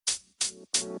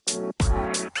So,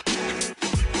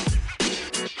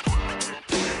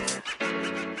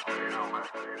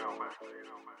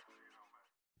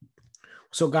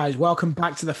 guys, welcome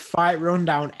back to the Fight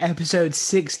Rundown, episode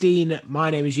 16. My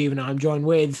name is Juven, and I'm joined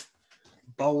with...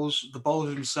 Bowles, the Bowles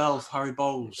himself, Harry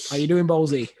Bowles. How you doing,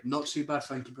 Bowlesy? Not too bad,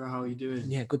 thank you, bro. How are you doing?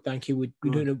 Yeah, good, thank you. We're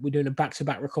doing a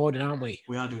back-to-back recording, aren't we?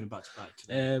 We are doing a back-to-back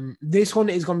today. This one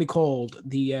is going to be called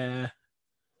the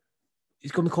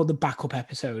backup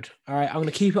episode. All right, I'm going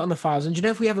to keep it on the files. And do you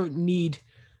know if we ever need...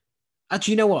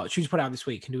 Actually, you know what? Should we just put it out this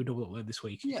week and do a double upload this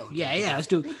week? Yeah, let's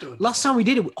do it. Last time we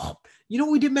did it, you know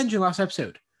what we did mention last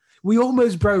episode? We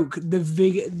almost broke the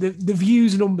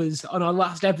views numbers on our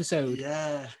last episode.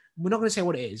 Yeah. We're not going to say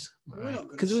what it is,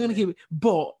 because we're going to keep it.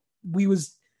 But we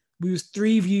was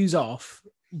 3 views off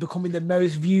becoming the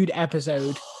most viewed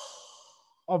episode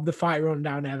of the Fight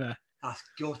Rundown ever. That's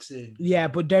gutting. Yeah,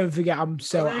 but don't forget,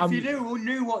 if you're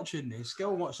new watching this,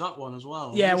 go and watch that one as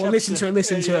well. Yeah, well, listen to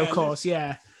it, of course.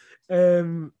 Yeah.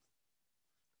 3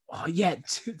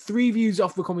 views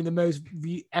off becoming the most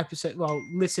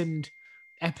listened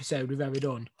episode we've ever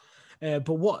done. But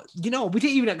what, we didn't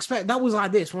even expect that was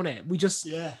like this, wasn't it?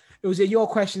 It was your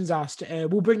questions asked.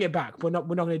 We'll bring it back, but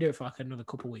we're not going to do it for like another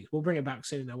couple of weeks. We'll bring it back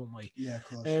soon, though, won't we? Yeah, of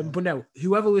course. But no,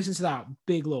 whoever listens to that,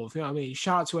 big love. You know what I mean?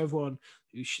 Shout out to everyone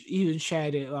who even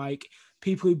shared it. Like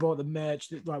people who bought the merch.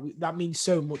 That means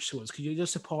so much to us because you're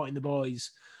just supporting the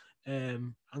boys.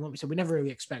 And like we said, we never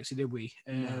really expected, did we?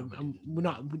 And we're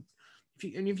not.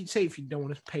 If you don't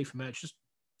want to pay for merch, just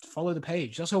follow the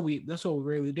page. That's all we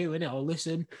really do, innit? Or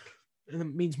listen, and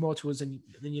it means more to us than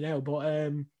you know.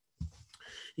 But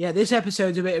this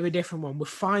episode's a bit of a different one. We're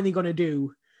finally going to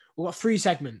do. We've got 3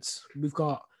 segments. We've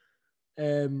got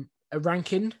a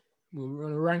ranking. We're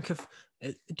going to rank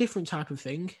a different type of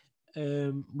thing.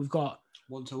 We've got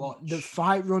one to watch, the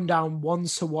Fight Rundown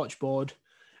ones to watch board.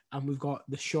 And we've got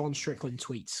the Sean Strickland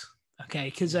tweets. Okay,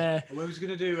 because we're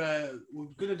gonna do a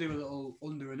little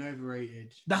under and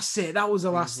overrated. That's it. That was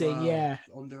the last thing. Yeah,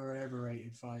 under and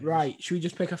overrated fight. Right. Should we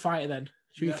just pick a fighter then?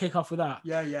 Should we kick off with that?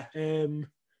 Yeah. And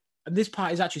this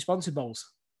part is actually sponsored,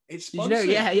 Bowles. It's sponsored. Did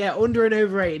you know? Yeah. Under and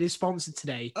overrated is sponsored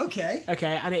today. Okay,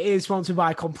 and it is sponsored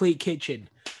by Complete Kitchen.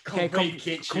 Okay,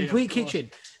 Complete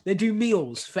Kitchen. They do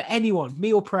meals for anyone.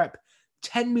 Meal prep.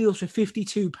 10 meals for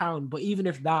 £52. But even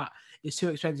if that is too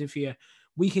expensive for you,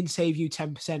 we can save you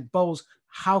 10%. Bowles,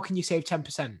 how can you save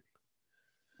 10%?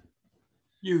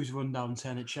 Use Rundown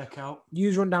 10 at checkout.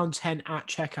 Use Rundown 10 at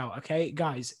checkout, okay?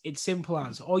 Guys, it's simple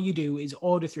as. All you do is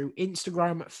order through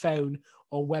Instagram, phone,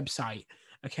 or website,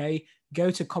 okay?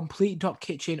 Go to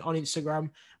complete.kitchen on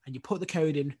Instagram, and you put the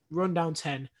code in, Rundown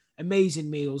 10. Amazing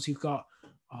meals. You've got...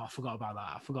 Oh, I forgot about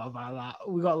that.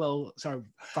 We got a little... Sorry,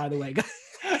 by the way, guys.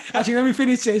 Actually, let me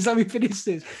finish this.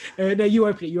 No, you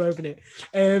open it.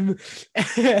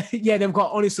 They've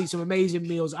got, honestly, some amazing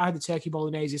meals. I had the turkey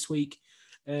bolognese this week.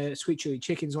 Sweet chili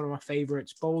chicken's one of my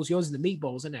favorites. Bowls, yours are the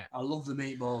meatballs, isn't it? I love the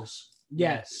meatballs.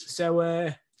 Yes.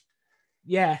 So,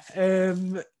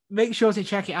 make sure to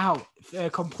check it out.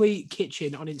 Complete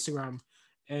Kitchen on Instagram.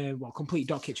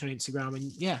 Complete.kitchen on Instagram.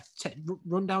 And,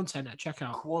 Rundown 10 at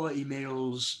checkout. Quality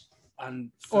meals.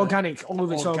 And organic, all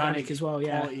of it's organic as well,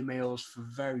 yeah. Quality meals for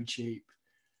very cheap.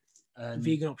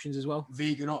 Vegan options as well.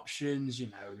 Vegan options,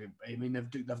 I mean,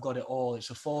 they've got it all. It's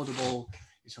affordable.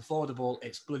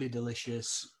 It's bloody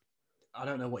delicious. I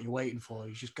don't know what you're waiting for.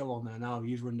 You just go on there now.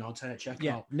 Use Rundown 10 at checkout.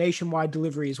 Yeah, nationwide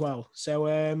delivery as well. So,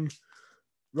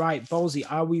 right, Ballsy,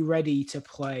 are we ready to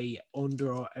play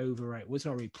under or overrate? We're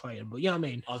not really playing, but you know what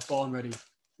I mean. I was born ready.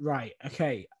 Right.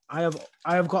 Okay. I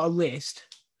have got a list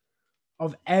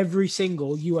of every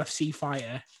single UFC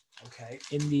fighter. Okay.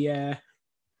 In the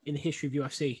history of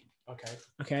UFC.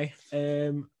 Okay.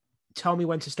 Tell me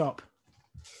when to stop.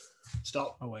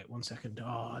 Stop. Oh wait, 1 second.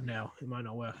 Oh no, it might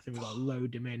not work. I think we've got to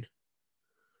load him in.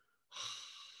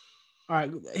 All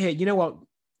right, here. You know what?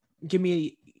 Give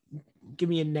me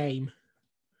a name.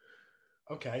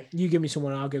 Okay. You give me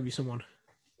someone. I'll give you someone.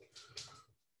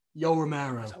 Yo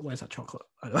Romero. Where's that chocolate?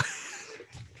 There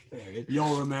it is.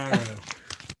 Yo Romero.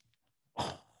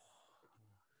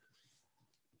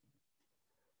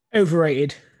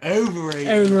 Overrated.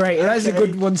 That's a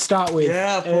good one to start with.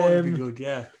 Yeah, I thought it'd be good,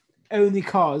 yeah. Only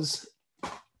because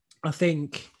I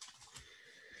think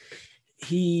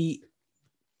he,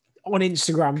 on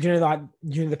Instagram,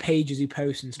 the pages he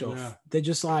posts and stuff, they're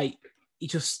just like,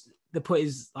 they put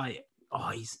his, like, oh,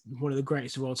 he's one of the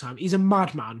greatest of all time. He's a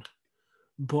madman,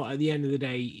 but at the end of the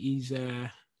day, he's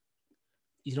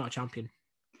not a champion.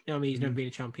 You know what I mean? He's never been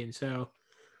a champion. So,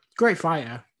 great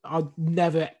fighter. I'd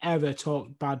never, ever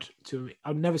talk bad to him.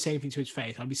 I'd never say anything to his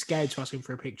face. I'd be scared to ask him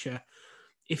for a picture.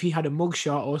 if he had a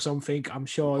mugshot or something, I'm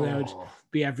sure they would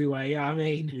be everywhere. Yeah, I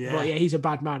mean, but yeah, he's a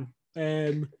bad man.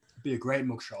 Be a great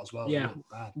mugshot as well. Yeah.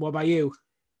 What about you?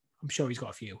 I'm sure he's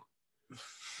got a few.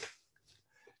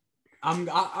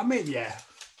 I mean, yeah,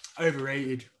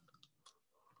 overrated.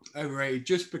 Overrated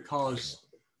just because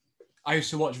I used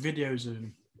to watch videos of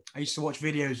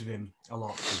him. A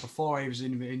lot before I was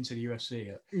into the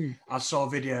UFC. I saw a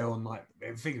video on like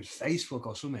I think it was Facebook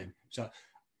or something. So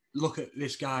look at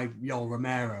this guy, Yoel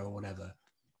Romero or whatever,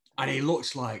 and he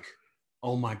looks like,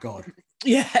 oh my god,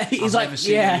 yeah, he's I've never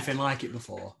seen anything like it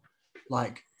before.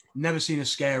 Like never seen a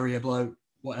scarier bloke,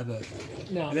 whatever.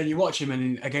 No. And then you watch him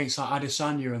and against like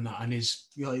Adesanya and that, and he's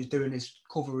doing his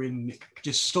covering,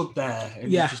 just stood there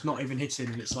and he's just not even hitting,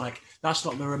 and it's like that's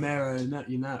not the Romero that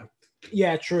you know.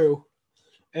 Yeah, true.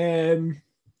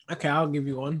 Okay, I'll give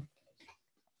you one.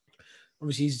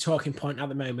 Obviously, he's a talking point at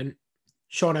the moment.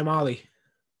 Sean O'Malley.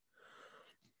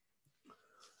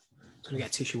 I'm gonna get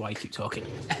a tissue while you keep talking.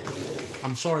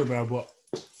 I'm sorry, bro, but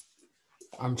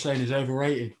I'm saying he's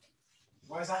overrated.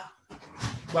 Why is that?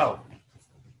 Well,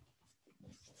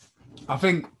 I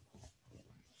think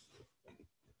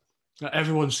that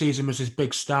everyone sees him as this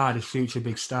big star, this future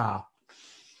big star,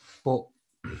 but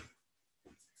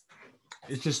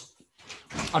it's just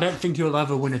I don't think he'll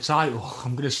ever win a title.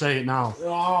 I'm going to say it now.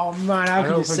 Oh man, how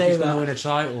can you say that? I don't think he's going to win a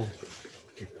title.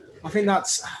 I think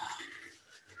that's.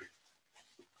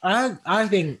 I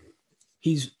think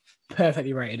he's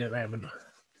perfectly rated at the moment,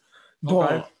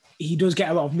 but he does get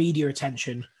a lot of media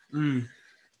attention.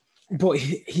 But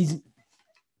he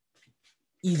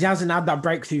hasn't had that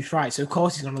breakthrough fight, so of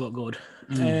course he's going to look good.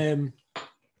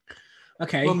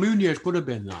 Okay. Well, Munoz could have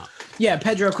been that. Yeah,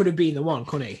 Pedro could have been the one,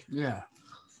 couldn't he? Yeah.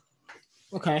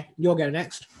 Okay, you'll go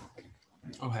next.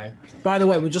 Okay. By the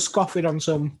way, we're just scoffing on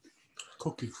some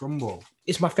cookie crumble.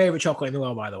 It's my favourite chocolate in the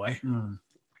world, by the way.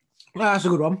 Well, that's a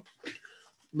good one.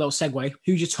 Little segue.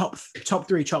 Who's your top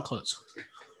 3 chocolates?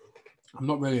 I'm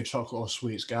not really a chocolate or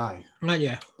sweets guy. Not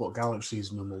yeah. But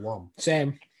Galaxy's number 1.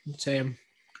 Same.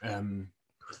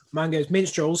 Mine goes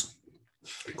Minstrels,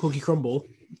 Cookie Crumble,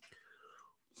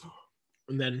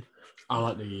 and then I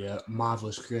like the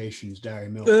Marvelous Creations Dairy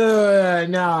Milk.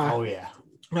 Nah. Oh yeah.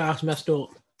 Nah, that's messed up.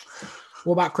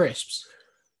 What about crisps?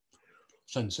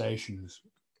 Sensations.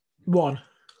 1.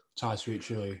 Thai sweet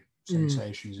chili.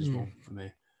 Sensations is 1 for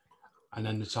me. And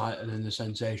then the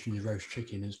Sensations roast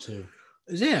chicken is 2.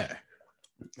 Is it?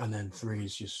 And then 3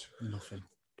 is just nothing.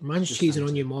 Mine's just cheese and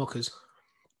onion Walkers.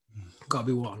 Gotta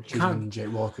be 1. Cheese and onion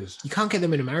Jake Walkers. You can't get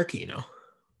them in America, you know.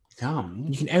 You can.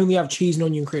 You can only have cheese and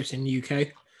onion crisps in the UK.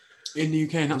 In the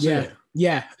UK, and that's it?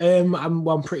 Yeah.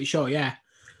 I'm pretty sure, yeah.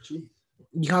 Gee.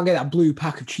 You can't get that blue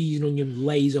pack of cheese and onion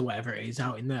Lay's or whatever it is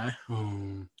out in there.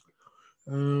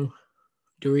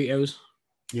 Doritos.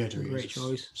 Yeah, Doritos. Great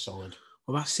choice. Solid.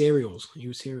 What about cereals?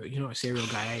 You're not a cereal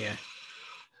guy, are you?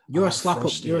 You're a slap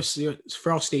up. You're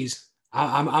Frosties.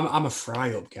 I'm a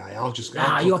fry up guy.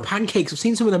 You're pancakes. I've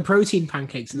seen some of them protein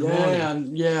pancakes in the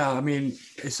morning. Yeah. I mean,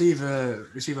 it's either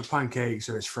pancakes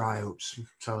or it's fry ups.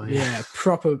 So yeah,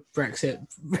 proper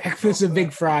breakfast, a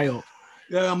big fry up.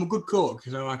 Yeah, I'm a good cook,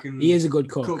 so I can. He is a good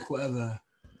cook. Cook whatever.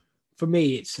 For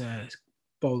me, it's a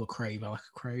bowl of Crave. I like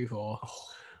a Crave,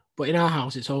 but in our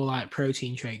house, it's all like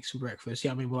protein shakes for breakfast.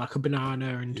 Yeah, I mean, we're like a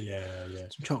banana and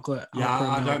some chocolate. Yeah,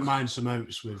 I don't mind some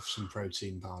oats with some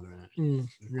protein powder in it.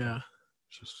 Yeah.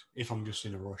 Just if I'm just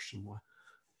in a rush somewhere.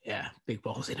 Yeah, big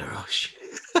balls in a rush.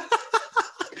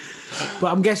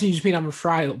 But I'm guessing you've just been having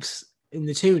fry ups in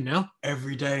the tune now.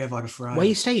 Every day I've had a fry. Where are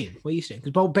you staying?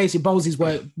 Because basically Bowles's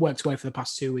worked away for the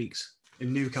past 2 weeks.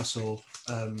 In Newcastle,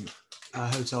 a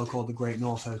hotel called the Great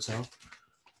North Hotel.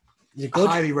 Is it good?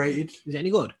 Highly rated. Is it any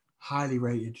good? Highly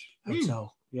rated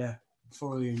hotel. Yeah,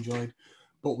 thoroughly enjoyed.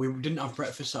 But we didn't have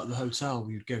breakfast at the hotel.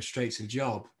 We would go straight to the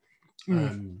job.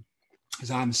 Because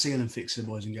I'm a ceiling fixer,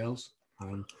 boys and girls.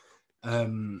 So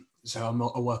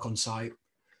I work on site.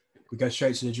 We go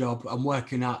straight to the job. I'm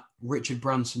working at Richard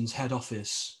Branson's head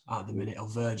office at the minute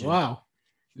of Virgin. Wow.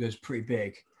 It was pretty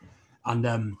big. And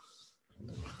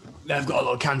they've got a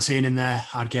little canteen in there.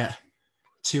 I'd get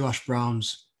 2 hash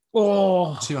browns.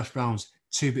 2 hash browns,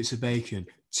 2 bits of bacon,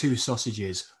 2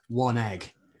 sausages, 1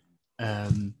 egg,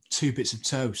 2 bits of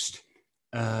toast.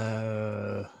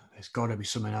 There's got to be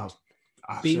something else.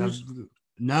 Beans?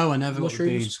 No, I never got the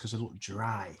beans because they look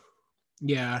dry.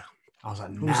 Yeah. I was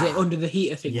like, Was it under the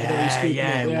heat, I think?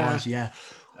 Yeah, it was, yeah.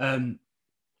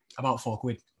 About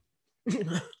 £4.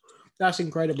 That's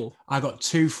incredible. I got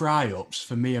 2 fry-ups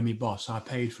for me and my boss. I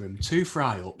paid for him 2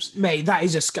 fry-ups. Mate, that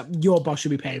is your boss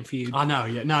should be paying for you. I know,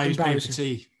 yeah. No, he's paying for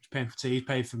tea. He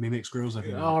paid for me mixed grills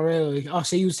every night. Oh, really? Oh,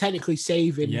 so he was technically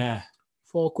saving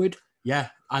 £4. Yeah,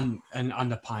 and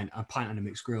a pint and a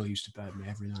mixed grill used to burn me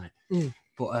every night.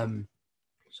 But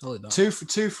solid that. two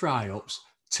fry ups,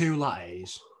 2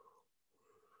 lattes,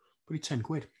 probably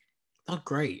 £10. That's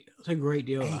great. That's a great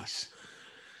deal. Ace.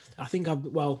 I think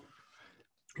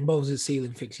Bowls is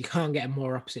ceiling fix. You can't get a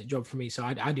more opposite job for me. So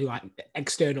I do like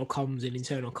external comms and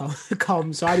internal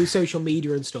comms. So I do social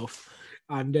media and stuff.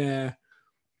 And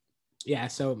yeah,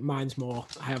 so mine's more.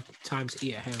 I have time to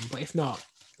eat at home. But if not,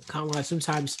 can't lie.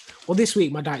 Sometimes, well, this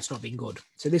week my diet's not been good.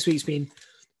 So this week's been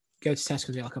go to Tesco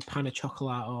and get like a pan of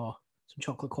chocolate or some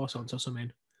chocolate croissants or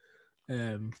something.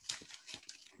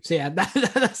 So yeah,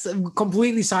 that's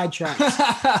completely sidetracked.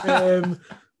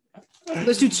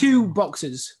 Let's do 2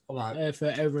 boxes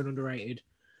for over and underrated.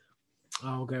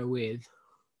 I'll go with.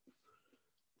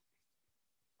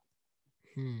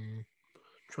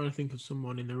 Trying to think of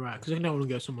someone in the right because I don't want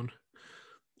to go someone.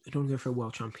 I don't want to go for a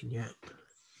world champion yet.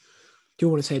 Do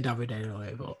want to say David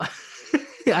Edelay, but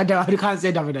I can't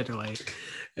say David Edelay.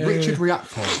 Richard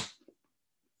Riakporhe.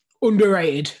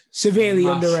 Underrated, severely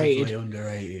Massively underrated.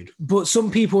 Underrated. But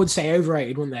some people would say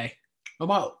overrated, wouldn't they?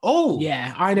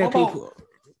 Yeah, I know people.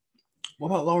 What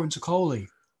about Lawrence Okoli?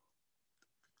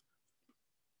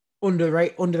 Under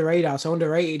the radar, so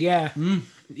underrated. Yeah,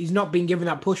 he's not been given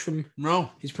that push from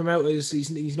his promoters.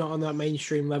 He's not on that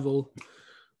mainstream level.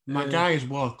 My guy is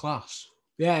world class.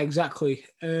 Yeah, exactly.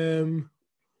 I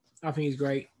think he's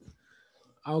great.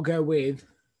 I'll go with.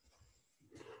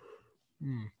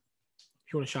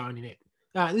 If you want to shine in it,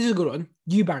 this is a good one.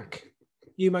 Eubank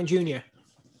Jr.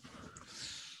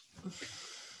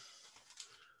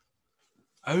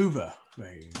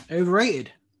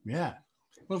 Overrated. Yeah.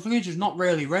 Well, the thing is, he's not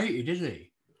really rated, is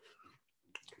he?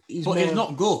 He's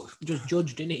not good. Just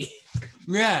judged, isn't he?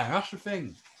 Yeah, that's the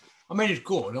thing. I mean, he's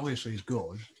good. Obviously, he's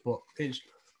good, but it's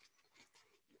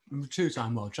a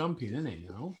 2-time world champion, isn't he? You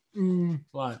know,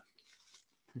 like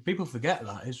people forget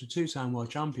that he's a 2-time world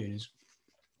champion.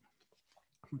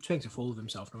 He takes a fool of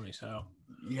himself, doesn't he? So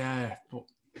yeah, but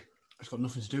it's got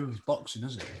nothing to do with his boxing,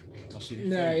 has it?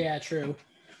 No, yeah, true.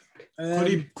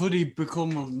 Could he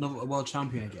become a world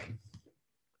champion again?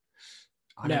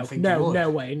 No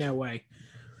way.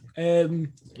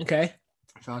 Okay.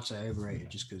 If I'd say overrated,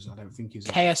 just because I don't think he's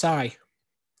KSI.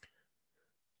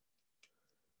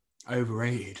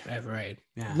 Overrated.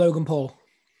 Yeah. Logan Paul.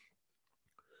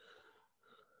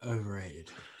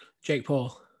 Overrated. Jake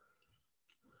Paul.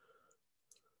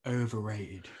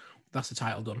 Overrated. That's the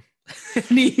title done.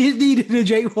 Needed a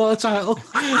Jake Paul title.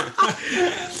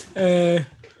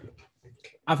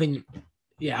 I think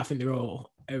they're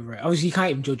all overrated. Obviously, you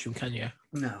can't even judge them, can you?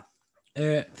 No.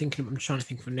 I'm trying to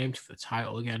think of a name for the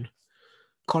title again.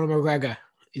 Conor McGregor.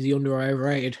 Is he under or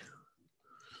overrated?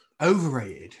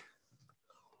 Overrated.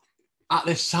 At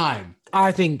this time,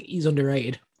 I think he's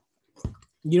underrated.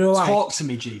 You know why? Talk to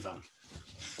me, Jivan.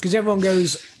 Because everyone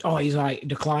goes, "Oh, he's like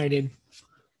declining."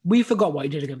 We forgot what he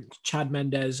did against Chad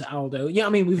Mendes, Aldo. Yeah, I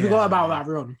mean, we forgot about that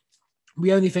run.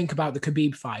 We only think about the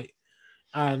Khabib fight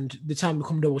and the time to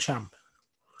become double champ.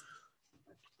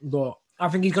 But I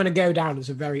think he's going to go down as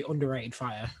a very underrated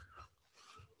fighter.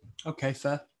 Okay,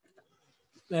 fair.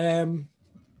 Right,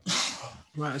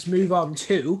 let's move on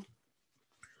to.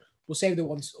 We'll save the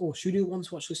ones. Oh, should we do one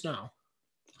to watch this now?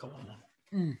 Go on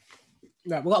then.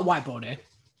 Right, we've got a whiteboard here.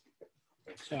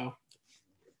 So.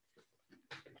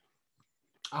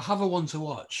 I have a one to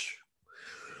watch.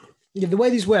 Yeah, the way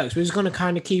this works, we're just going to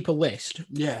kind of keep a list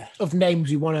of names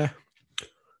we want to.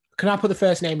 Can I put the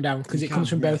first name down? Because it comes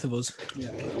from both of us.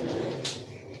 Yeah.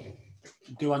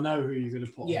 Do I know who you're going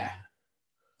to put? Yeah.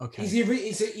 Okay. He's the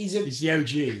OG.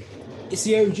 It's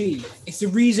the OG. It's the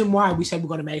reason why we said we're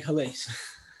going to make a list.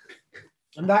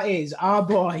 And that is our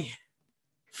boy,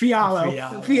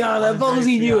 Fiallo. Fiallo.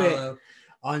 Ballsy knew it.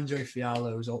 Andre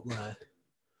Fiallo is up there.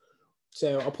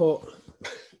 So I'll put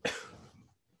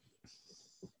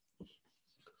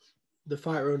the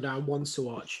fight rundown ones to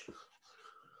watch.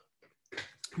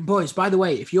 Boys, by the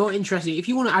way, if you're interested, if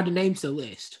you want to add a name to the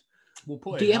list, we'll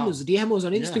put DM us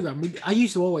on Instagram. Yeah. I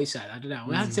used to always say it, I don't know.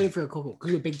 We had to say it for a couple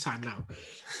because we're big time now.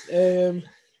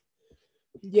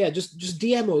 Yeah, just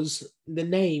DM us the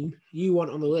name you want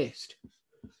on the list.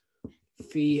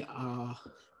 Fiallo.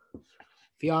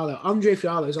 Andre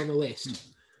Fiallo is on the list.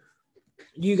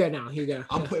 You go now. You go.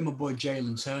 I'm putting my boy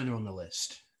Jalen Turner on the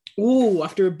list. Ooh,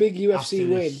 after a big UFC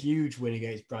win. A huge win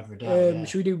against Brad Riddell.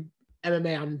 Should we do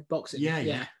MMA and boxing?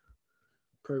 Yeah.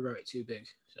 Pro wrote it too big.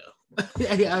 So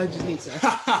I just need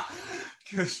to.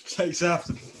 Just takes half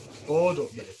the board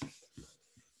up there.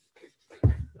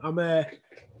 I'm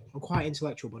quite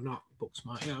intellectual, but not book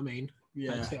smart. You know what I mean?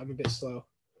 Yeah. I'm a bit slow.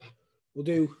 We'll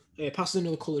do. Pass us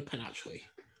another coloured pen, actually.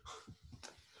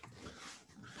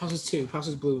 Passes 2.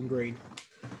 Passes blue and green.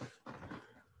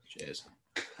 Cheers.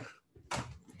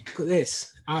 Look at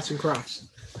this. Art and crafts.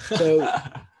 So,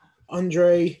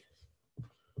 Andre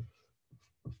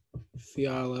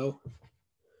Fialo.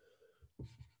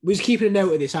 We're just keeping a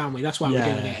note of this, aren't we? That's why we're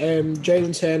doing it.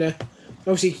 Jalen Turner.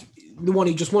 Obviously, the one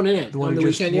he just won, innit? The one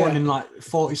who just won in like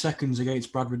 40 seconds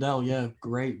against Brad Riddell. Yeah,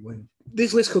 great win.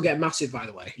 This list could get massive, by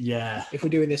the way. Yeah. If we're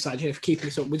doing this, like, if keeping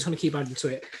this up, we're just going to keep adding to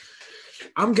it.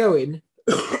 I'm going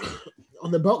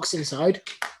on the boxing side,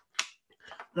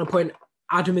 and I'm putting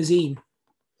Adam Azim.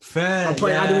 Fair. I'm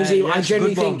putting Adam Azim. I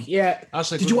genuinely think,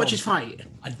 Did you watch his fight?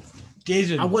 I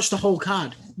didn't. I watched the whole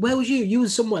card. Where was you? You were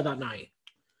somewhere that night.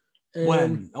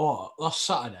 When? Last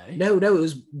Saturday? No, it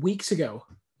was weeks ago.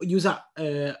 You was at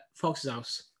Fox's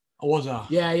house. Or was I?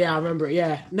 Yeah, I remember it.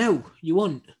 Yeah. No, you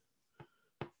weren't.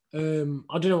 I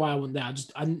don't know why I went there.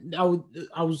 I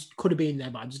could have been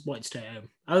there, but I just wanted to stay at home.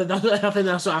 I think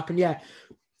that's what happened. Yeah.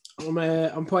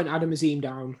 I'm putting Adam Azim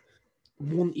down.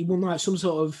 He won like some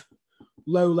sort of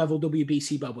low-level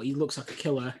WBC belt, but he looks like a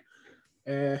killer.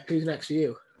 Who's next for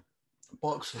you?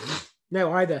 Boxing?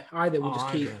 No, either. We'll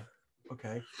just keep.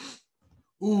 Okay.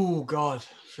 Oh God,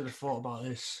 should have thought about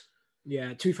this.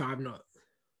 Yeah, 2-5, not.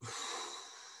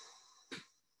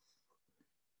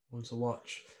 One to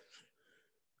watch.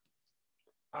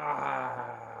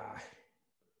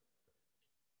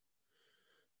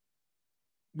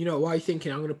 You know, what are you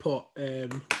thinking? I'm going to put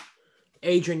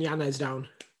Adrian Yanez down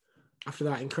after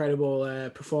that incredible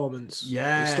performance.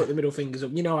 Yeah. He stuck the middle fingers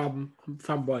up. You know, I'm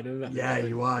fanboy. Yeah,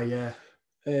 you are, yeah.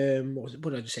 What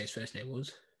did I just say his first name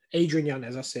was? Adrian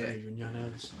Yanez, that's it. Adrian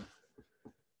Yanez.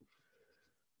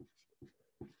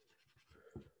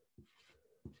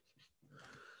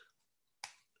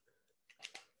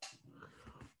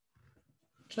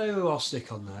 Tell you who I'll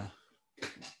stick on there.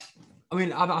 I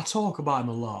mean, I talk about him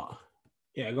a lot.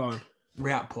 Yeah, go on.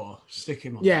 Riakpo, stick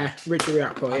him on. Yeah, Richard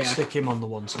Riakpo, I'd stick him on the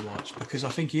one to watch because I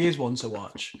think he is one to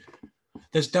watch.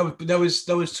 There was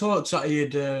talks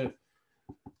that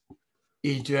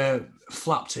he'd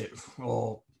flapped it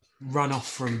or got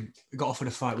offered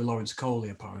a fight with Lawrence Coley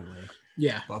apparently.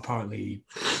 Yeah, but apparently he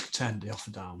turned the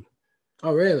offer down.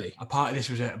 Oh really? This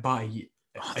was about a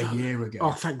year ago.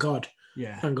 Oh, thank God.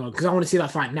 Yeah, thank God, because I want to see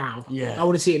that fight now. Yeah, I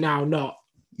want to see it now, not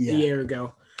a year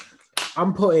ago.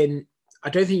 I'm putting. I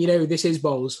don't think you know who this is,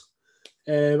 Bowles.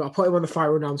 I put him on the Fight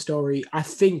Rundown story. I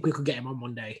think we could get him on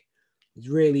one day. He's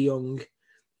really young.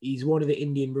 He's one of the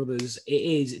Indian brothers. It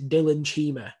is Dylan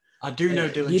Chima. I do know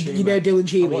Dylan Chima. You know Dylan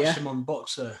Chima, I watched him on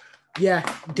Boxer. Yeah,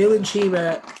 Dylan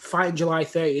Chima fighting July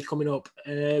 30th coming up.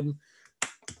 If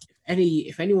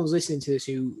anyone's listening to this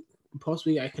who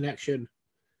possibly get a connection,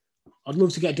 I'd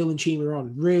love to get Dylan Chima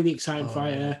on. Really exciting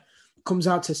fighter. Yeah. Comes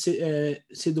out to Sidney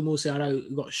Musiala,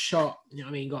 who got shot. You know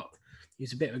what I mean? He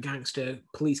was a bit of a gangster.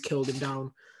 Police killed him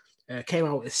down. Came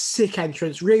out with a sick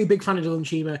entrance. Really big fan of Dylan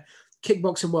Chima.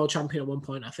 Kickboxing world champion at one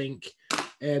point, I think.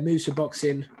 Moves to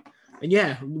boxing. And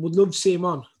yeah, would love to see him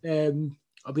on.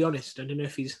 I'll be honest. I don't know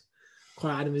if he's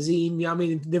quite Adam Azim. You know what I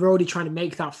mean? They're already trying to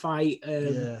make that fight.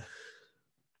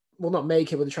 Well, not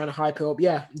make it, but they're trying to hype it up.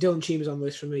 Yeah, Dylan Chima's on the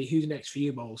list for me. Who's next for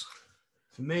you, Bowles?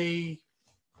 For me,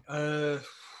 tell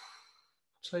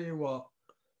you what.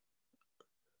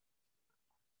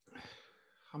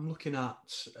 I'm trying to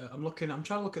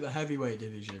look at the heavyweight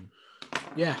division.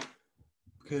 Yeah.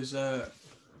 Because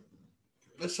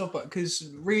let's talk about, because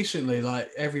recently,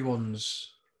 like,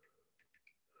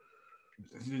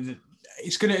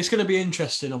 it's gonna be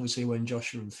interesting, obviously, when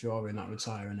Joshua and Fiore and that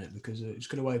retire in it, because it's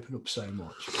gonna open up so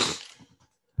much.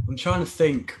 I'm trying to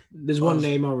think. There's one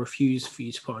name I'll refuse for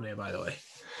you to put on here, by the way.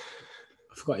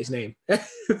 I forgot his name.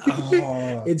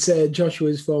 It's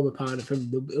Joshua's former partner from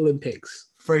the Olympics.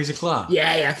 Fraser Clark?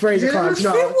 Yeah, Fraser Clark's he's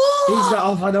not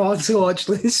off on the one to watch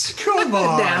list. Come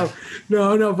on.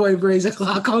 No, I'm not putting Fraser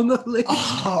Clark on the list.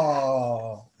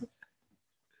 Oh.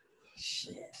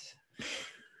 Shit.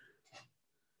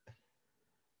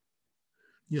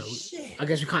 You know, I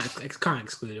guess we can't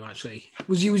exclude him, actually.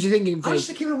 Was you thinking? I was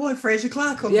thinking about Fraser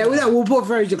Clark on the list. Yeah, we'll put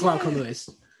Fraser Clark on the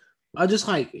list. I just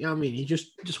like, you know what I mean? He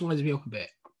just winds me up a bit.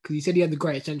 Because he said he had the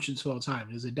greatest entrance of all time.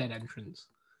 It was a dead entrance.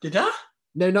 Did I?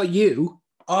 No, not you.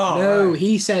 Oh, no, right.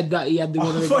 He said that he had the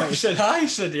one of the greatest. I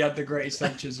said he had the greatest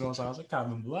entrance of all time. I was like, I can't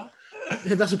remember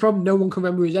that. That's the problem. No one can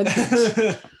remember his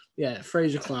entrance. Yeah,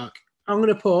 Fraser Clark. I'm going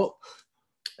to put...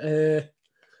 I've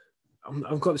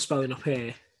got the spelling up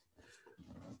here.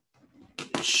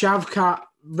 Shavkat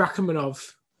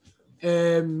Rakhmonov.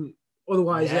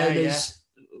 Otherwise, there's...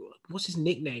 What's his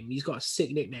nickname? He's got a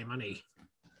sick nickname, hasn't he?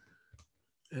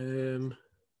 Trying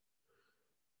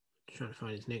to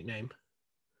find his nickname.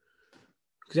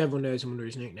 Because everyone knows him under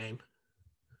his nickname.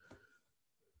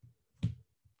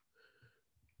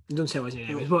 Don't say what his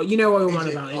name is, but you know what I'm on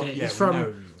about, innit? Yeah,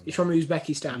 He's from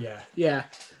Uzbekistan. Yeah. Yeah.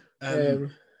 I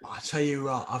tell you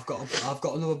what, I've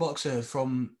got another boxer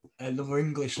from another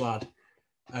English lad.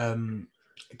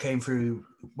 Came through,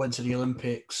 went to the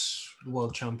Olympics, the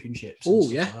World Championships. Oh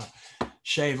yeah. Like that.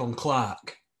 Shavon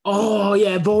Clark. Oh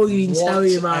yeah, boy, you've been telling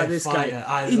me about this fighter.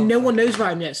 guy. No one knows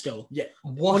about him yet. Still. Yeah.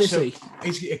 Honestly,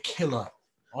 he's a killer.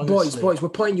 Honestly. Boys, we're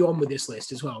putting you on with this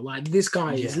list as well. Like this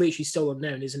guy is literally still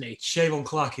unknown, isn't he? Shavon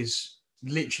Clark is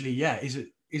literally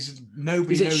is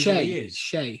nobody is it knows Shay? who he is.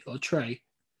 Shay or Trey?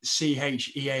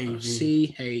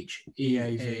 CHEAV.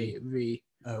 CHEAV.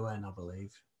 ON, I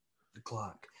believe.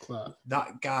 Clark.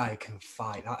 That guy can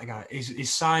fight. That guy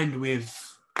is signed with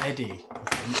Eddie.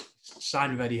 I think.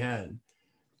 Signed with Eddie Hearn.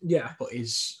 Yeah, but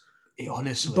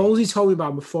honestly, Ballsy told me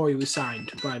about him before he was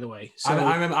signed. By the way, so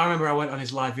I remember I went on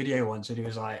his live video once and he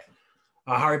was like,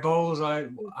 "Harry Bowles, like,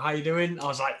 how you doing?" I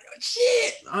was like,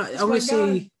 "Shit!"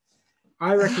 Honestly,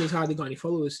 I reckon he's hardly got any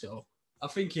followers still. I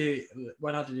think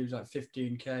when I did, he was like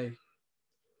 15K.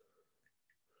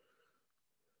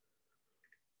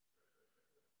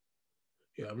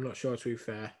 Yeah, I'm not sure, to be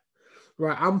fair.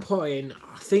 Right, I'm putting.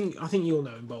 I think you'll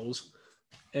know him, Bowles.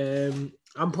 I'm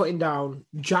putting down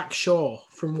Jack Shaw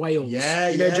from Wales. Yeah,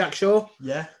 you know Jack Shaw.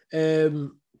 Yeah.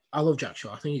 I love Jack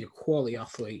Shaw. I think he's a quality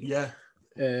athlete. Yeah.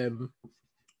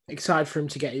 Excited for him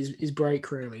to get his break,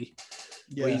 really.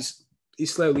 Yeah. But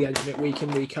he's slowly edging it week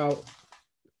in, week out.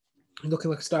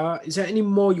 Looking like a star. Is there any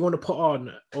more you want to put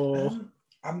on? Or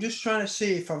I'm just trying to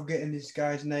see if I'm getting this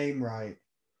guy's name right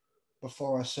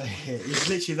before I say it. He's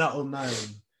literally that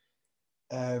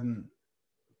unknown.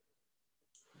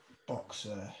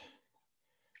 Boxer.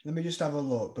 Let me just have a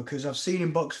look because I've seen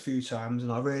him box a few times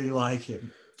and I really like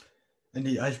him. And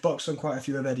he's boxed on quite a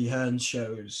few of Eddie Hearn's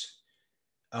shows.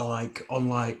 He does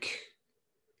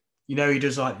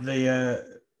like the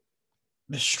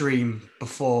stream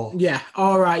before. Yeah.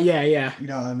 All right. Yeah. You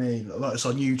know what I mean? Like it's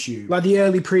on YouTube. Like the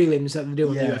early prelims that they do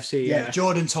on the UFC. Yeah.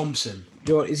 Jordan Thompson.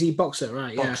 Is he a boxer?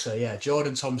 Right. Boxer. Yeah.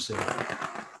 Jordan Thompson.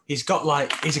 He's got I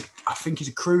think he's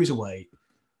a cruiserweight,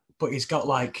 but he's got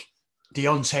like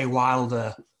Deontay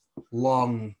Wilder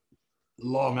long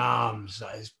arms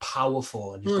that is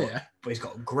powerful and but he's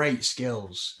got great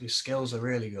skills. His skills are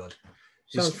really good.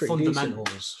 His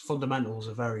fundamentals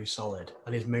are very solid,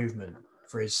 and his movement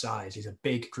for his size, he's a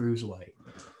big cruiserweight.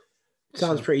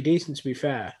 Sounds pretty decent, to be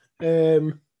fair.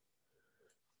 The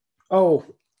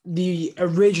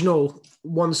original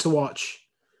ones to watch,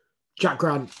 Jack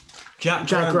Grant. Jack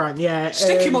Grant, yeah.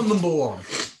 Stick him on number one.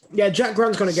 Yeah, Jack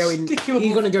Grant's going to go in.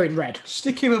 He's going to go in red.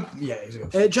 Stick him up. Yeah, he's going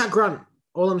to Jack Grant.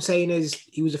 All I'm saying is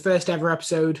he was the first ever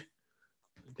episode,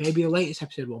 maybe the latest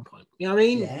episode at one point. You know what I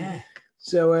mean? Yeah.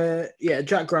 So,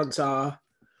 Jack Grant's our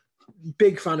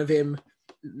big fan of him,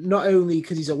 not only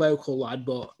because he's a local lad,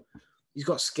 but he's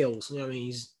got skills. You know what I mean?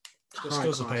 He's got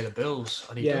skills to pay the bills,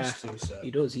 and he does too. So.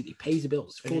 He does. He pays the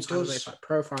bills. Full-time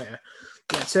pro fighter.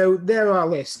 Yeah, so there are our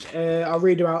list. I'll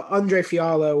read about Andre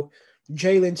Fiallo,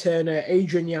 Jalen Turner,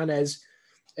 Adrian Yanez,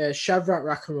 Shavrat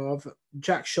Rakhimov,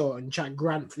 Jack Shaw, and Jack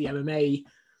Grant for the MMA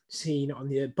scene. On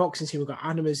the boxing team, we've got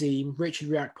Anna Mazim, Richard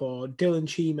Riakporhe, Dylan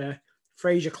Chima,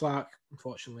 Fraser Clark,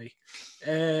 unfortunately.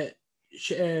 Shavon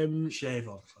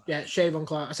Clark. Yeah, Shavon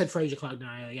Clark. I said Fraser Clark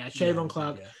now. Yeah, Shavon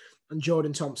Clark and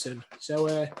Jordan Thompson.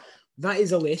 So that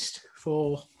is a list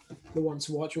for the one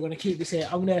to watch. We're going to keep this here.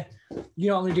 You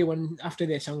know what I'm going to do after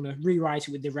this? I'm going to rewrite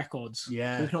it with the records.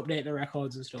 Yeah. So we can update the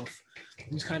records and stuff.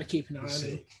 I'm just kind of keeping an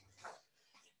eye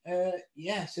on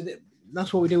it. So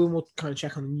that's what we do, and we'll kind of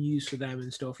check on the news for them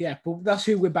and stuff. Yeah, but that's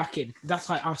who we're backing. That's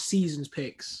like our season's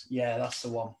picks. Yeah, that's the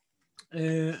one.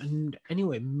 And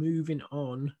anyway, moving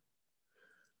on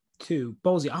to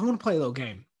Ballsy. I want to play a little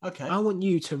game. Okay. I want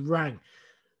you to rank.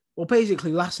 Well,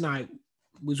 basically, last night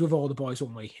was with all the boys,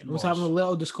 weren't we? And we was having a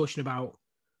little discussion about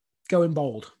going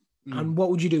bald. And what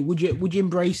would you do? Would you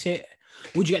embrace it?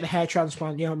 Would you get the hair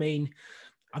transplant? You know what I mean?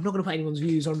 I'm not going to put anyone's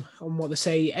views on what they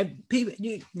say. People,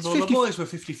 the boys were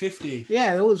 50-50.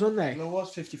 Yeah, there was, weren't they? There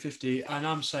was 50-50. And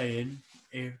I'm saying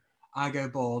if I go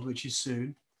bald, which is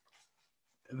soon,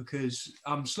 because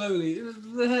I'm slowly,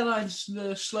 the hairline's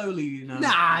slowly, you know.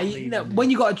 Nah, when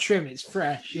you got to trim, it's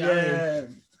fresh. You know what I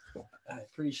mean? I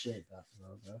appreciate that.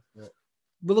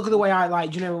 But look at the way I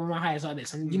when my hair's like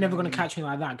this, and you're never going to catch me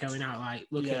like that going out, like,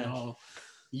 looking at all.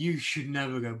 You should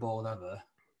never go bald ever.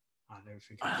 I don't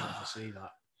think I'll ever see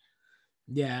that.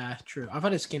 Yeah, true. I've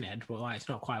had a skinhead, but it's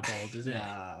not quite bald, is it?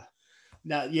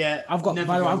 No, yeah. I've got a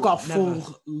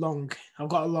long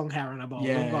hair on a bald.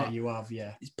 Yeah, you have,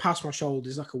 yeah. It's past my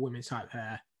shoulders, like a women's type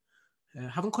hair.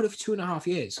 Haven't cut it for 2.5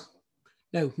 years.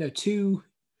 No,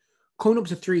 coming up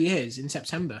to 3 years in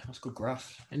September. That's a good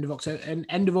graph. End of October and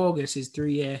end of August is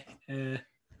 3 year.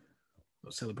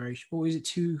 What celebration? What is it?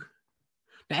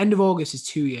 The end of August is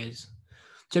 2 years.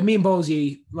 So me and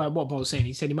Ballsy, like what Ball was saying,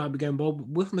 he said he might be going bald, but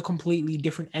we're from the completely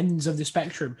different ends of the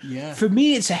spectrum. Yeah. For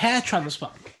me, it's a hair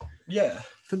transplant. Yeah.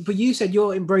 But you said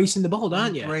you're embracing the bald,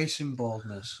 aren't you? Embracing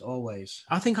baldness, always.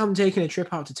 I think I'm taking a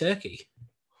trip out to Turkey.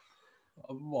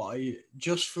 What,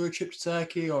 just for a trip to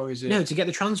Turkey, or is it? No, to get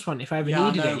the transplant if I ever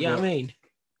needed it. You know what I mean?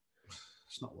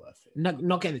 It's not worth it.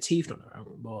 Not getting the teeth done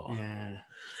around, but yeah.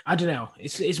 I don't know.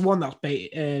 It's one that's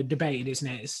debated, isn't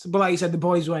it? But like you said, the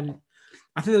boys went.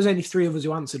 I think there was only 3 of us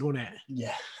who answered, wasn't it?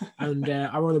 Yeah. And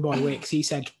I won the boy Wicks. He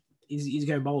said he's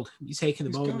going bold. He's taking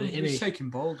the bold. He's taking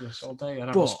boldness all day,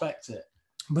 and I respect it.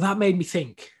 But that made me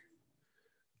think.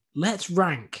 Let's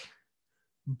rank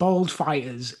bold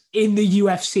fighters in the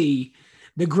UFC,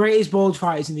 the greatest bold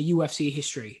fighters in the UFC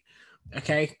history.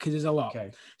 Okay, because there's a lot.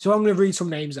 Okay. So I'm going to read some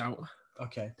names out.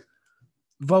 Okay.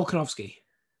 Volkanovski.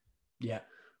 Yeah.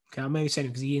 Okay, I'm maybe saying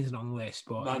because he isn't on the list,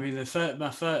 but I mean,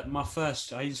 my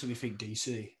first, I instantly think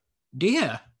DC. Do you?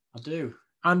 I do.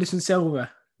 Anderson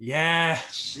Silva. Yeah.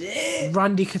 Shit.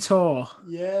 Randy Couture.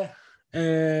 Yeah.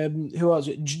 Who else?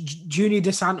 Junior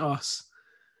Dos Santos.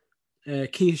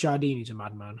 Keith Jardini's a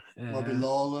madman. Robbie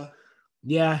Lawler.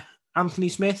 Yeah. Anthony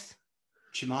Smith.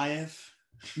 Chimaev.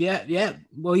 Yeah.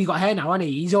 Well, he got hair now, hasn't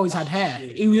he? He's always had hair.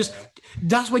 He was.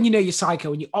 That's when you know you're psycho,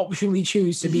 when you optionally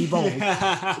choose to be bald.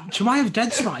 Chimaev's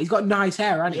dead smart. He's got nice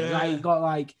hair, hasn't he? Like, he's got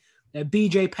like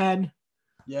BJ Penn.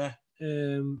 Yeah.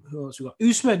 Who else we got?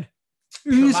 Usman.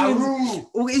 Is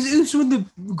Usman the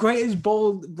greatest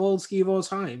bald ski of all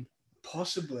time?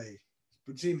 Possibly.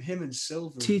 Between him and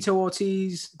Silver. Tito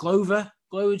Ortiz, Glover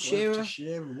Shearer.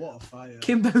 What a fire.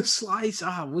 Kimbo Slice.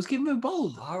 Was Kimbo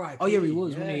bald? All right. Oh, yeah, he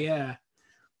was, wasn't he? Yeah.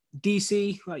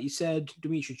 DC, like you said,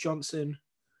 Demetrius Johnson.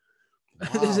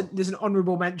 Wow. there's an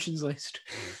honourable mentions list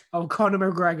of Conor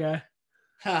McGregor,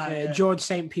 George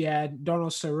St. Pierre,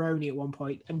 Donald Cerrone at one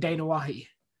point, and Dana White.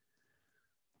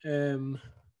 So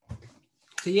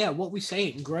yeah, what we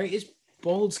saying? Greatest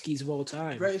bald skis of all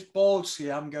time. Greatest bald ski.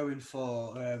 I'm going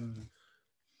for.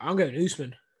 I'm going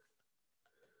Usman.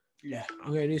 Yeah,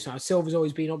 I'm going Usman. Silver's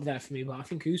always been up there for me, but I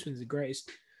think Usman's the greatest.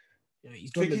 You know,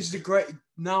 he's the great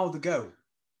now the GOAT.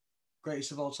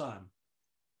 Greatest of all time.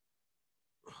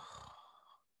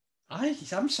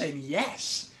 I'm saying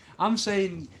yes. I'm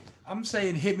saying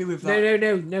hit me with that.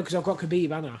 No, because I've got Khabib,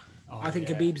 haven't I? I think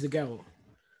Khabib's the GOAT.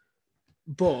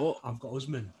 But I've got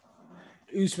Usman.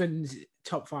 Usman's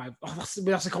top 5.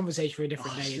 That's a conversation for a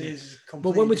different day, isn't it?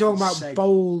 But when we're talking about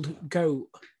bold GOAT,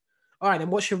 all right, then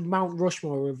what's your Mount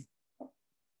Rushmore of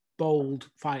bold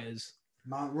fighters?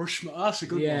 Mount Rushmore, that's a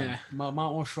good one. My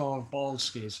Mount Rushmore of bald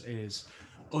skis is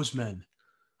Usman.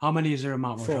 How many is there in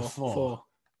Mount Rushmore?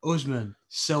 4. Usman,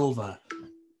 Silva.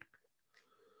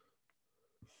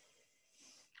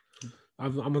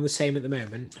 I'm on the same at the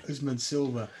moment. Usman,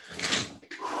 Silva.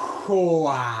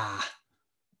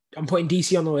 I'm putting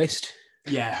DC on the list.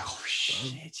 Yeah. Oh,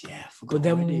 shit, yeah. But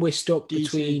then we're stuck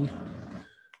between...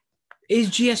 Is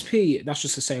GSP... That's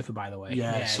just a sofa, by the way.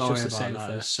 Yeah, sorry just about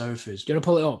that. The sofas. Do you want to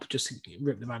pull it up just to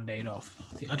rip the Band-Aid off?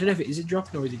 I don't know if is it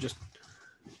dropping or is it just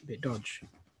a bit dodge?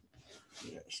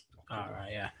 Yes. All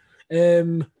right, yeah.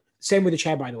 Same with the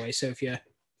chair, by the way. So if you're...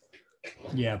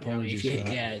 Yeah, apologies.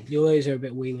 Your ears are a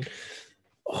bit wheeling.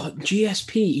 Oh,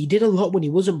 GSP, he did a lot when he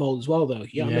wasn't bald as well, though.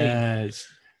 You know what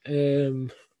I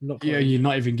mean? You're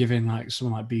not even giving like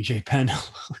someone like BJ Penn.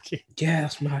 Yeah,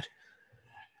 that's mad.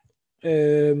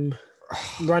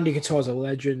 Randy Couture's a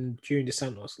legend. Junior Dos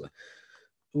Santos. A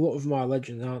lot of them are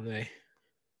legends, aren't they?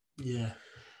 Yeah.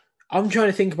 I'm trying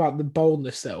to think about the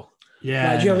boldness, though.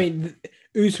 Yeah. Like, do you know what I mean?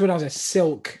 Usman has a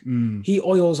silk. He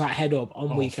oils that head up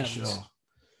on weekends. Sure.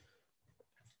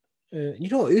 You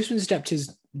know what? Usman stepped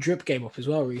his drip game up as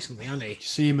well recently, hasn't he?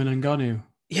 Seaman and Ngannou.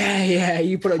 Yeah.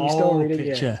 You put it on your story,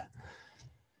 didn't you?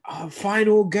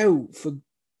 Final go for...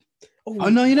 Oh,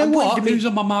 no, you know what? Who's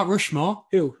on my Mount Rushmore?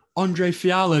 Who? Andre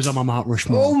Fiala's on my Mount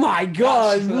Rushmore. Oh, my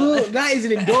God. Look, that is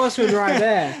an endorsement right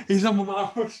there. He's on my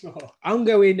Mount Rushmore. I'm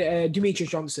going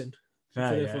Demetrius Johnson.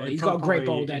 He's got a great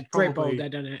bald head. Great bald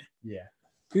head, doesn't it? Yeah.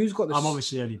 Who's got the... I'm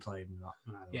obviously only playing with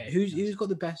that. Yeah, who's got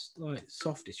the best, like,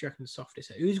 softest? You reckon the softest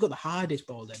head? Who's got the hardest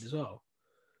bald head as well?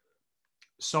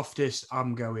 Softest,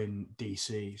 I'm going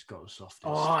DC. He's got the softest.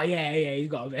 Oh, yeah, he's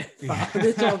got a bit.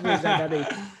 The top of his head, hasn't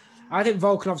he? I think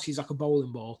Volkanovski is like a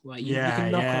bowling ball. Like, you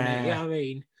can knock on it. You know what I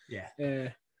mean?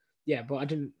 Yeah.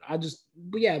 But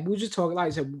we'll just talk. Like I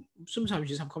said, sometimes you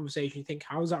just have conversation. You think,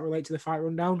 how does that relate to the fight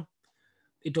rundown?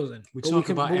 It doesn't. We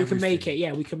can make it.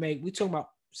 Yeah, we talk about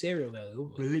cereal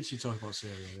though. We're literally talking about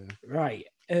cereal. Yeah. Right.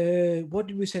 What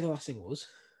did we say the last thing was?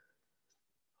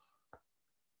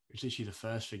 It's literally the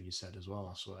first thing you said as well,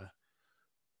 I swear.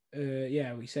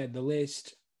 Yeah, we said the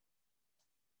list.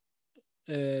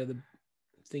 The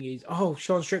thing is,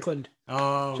 Sean Strickland.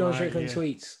 Oh, Sean right, Strickland yeah.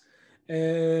 tweets.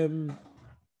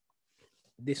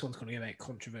 This one's going to get a bit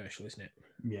controversial, isn't it?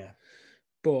 Yeah.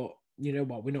 But you know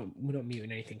what? We're not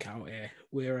muting anything out here.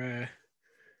 We're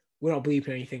not bleeping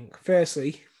anything.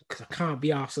 Firstly, because I can't be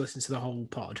arsed to listen to the whole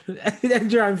pod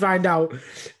and try and find out.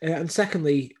 And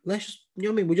secondly, let's just, you know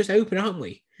what I mean? We're just open, aren't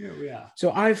we? Yeah, we are.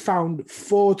 So I've found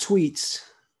 4 tweets.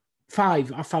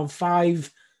 5. I found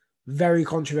 5 very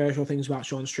controversial things about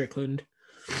Sean Strickland.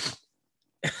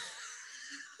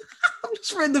 I'm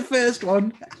just read the first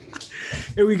one.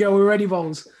 Here we go. We're ready,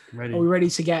 Balls. Ready. Are we ready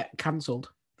to get cancelled?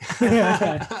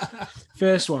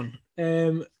 First one.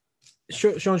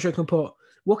 Sean Strickland put,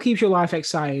 what keeps your life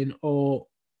exciting, or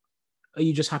are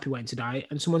you just happy waiting to die?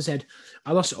 And someone said,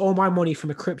 I lost all my money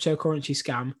from a cryptocurrency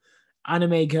scam.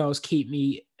 Anime girls keep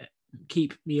me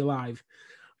alive.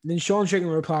 And then Sean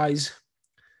Strickland replies,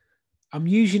 I'm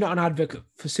usually not an advocate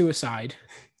for suicide,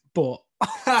 but...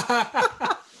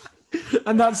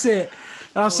 and that's it.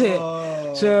 That's it.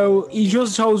 So he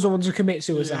just told someone to commit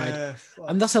suicide. Yeah,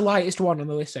 and that's the lightest one on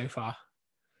the list so far.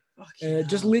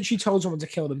 Just literally told someone to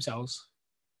kill themselves.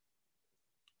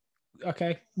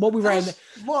 Okay. What we rating?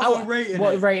 What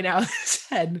we rating out of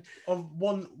 10? Of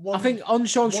one, I think on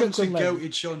Sean Strickland. One to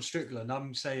goated Sean Strickland,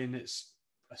 I'm saying it's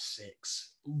a 6.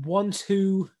 1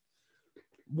 to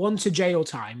jail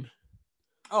time.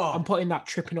 Oh, I'm putting that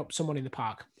tripping up someone in the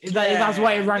park. That's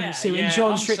what it ranks to in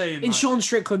Sean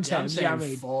Strickland terms. I'm saying I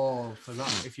mean 4 for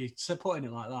that. If you're putting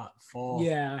it like that, 4.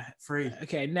 Yeah. 3.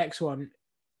 Okay, next one.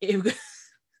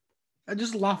 I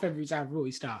just laugh every time before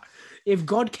we start. If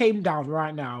God came down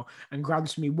right now and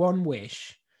grants me one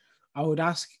wish, I would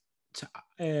ask to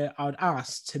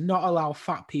not allow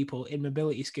fat people in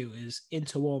mobility scooters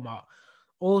into Walmart.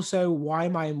 Also, why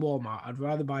am I in Walmart? I'd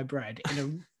rather buy bread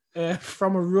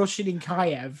from a Russian in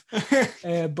Kiev,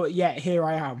 but yet here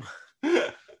I am.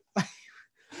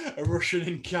 A Russian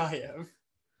in Kiev.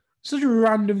 Such a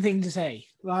random thing to say.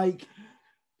 Like,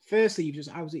 firstly,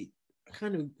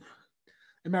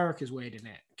 America's weird, isn't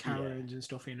it? Karens and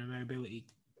stuff in a mobility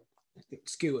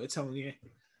scooter telling you.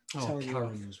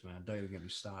 Karens, man. Don't even get me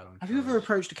started on. Have you ever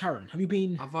approached a Karen? Have you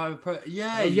been?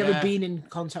 Yeah. Have you ever been in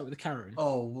contact with a Karen?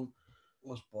 Oh,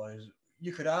 well, boys.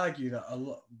 You could argue that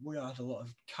we had a lot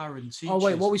of Karen teachers. Oh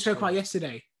wait, what we spoke about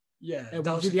yesterday? Yeah, when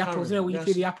you threw the apples. No, when you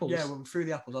threw the apples. Yeah, when we threw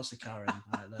the apples, that's the Karen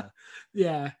right there.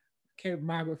 Yeah, okay,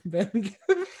 Margaret from Birmingham.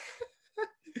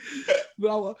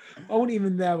 Well, I wasn't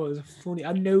even there. But it was funny.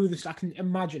 I know this. I can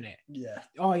imagine it. Yeah.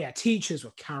 Oh yeah, teachers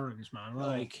were Karens, man.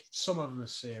 Like some of them are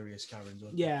serious Karens.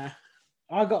 Yeah,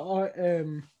 I got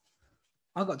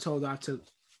told I had to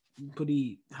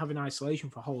have an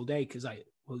isolation for a whole day because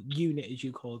unit as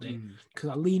you called it, because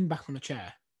I leaned back on a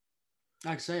chair.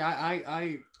 Like I say,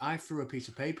 I threw a piece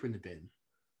of paper in the bin.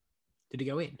 Did he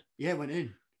go in? Yeah, it went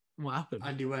in. What happened?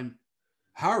 And he went,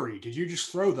 Harry, did you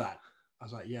just throw that? I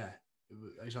was like, yeah.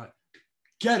 He's like,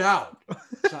 get out.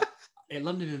 Like, it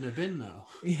landed in a bin though.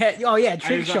 Yeah. Oh yeah,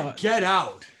 trick shot. Like, get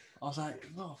out. I was like,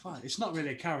 oh, fine. It's not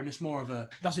really a Karen. It's more of a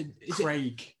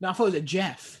Craig. No, I thought it was a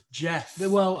Jeff.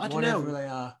 Well, I don't know. Whatever they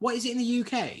are. What is it in the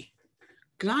UK?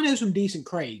 Because I know some decent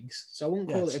Craigs, so I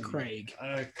wouldn't call it a Craig.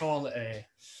 I call it a...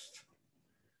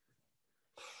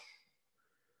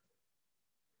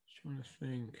 Trying to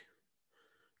think.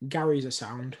 Gary's a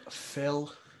sound.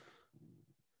 Phil,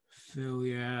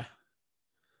 yeah.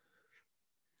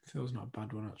 Phil's not a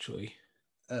bad one, actually.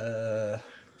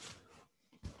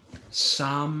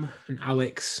 Sam. And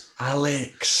Alex.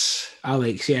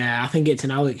 Alex, yeah. I think it's an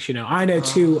Alex, you know. I know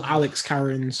 2 Alex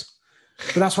Karens.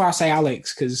 But that's why I say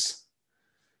Alex, because...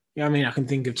 Yeah, I mean, I can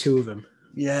think of 2 of them.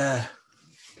 Yeah.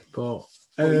 But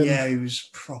yeah, he was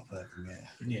proper.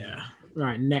 Yeah.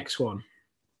 Right, next one.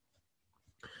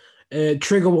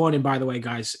 Trigger warning, by the way,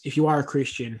 guys. If you are a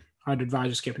Christian, I'd advise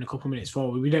you skipping a couple of minutes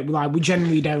forward. We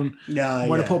generally don't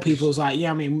want to put people's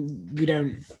we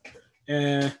don't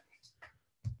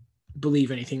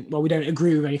believe anything. Well, we don't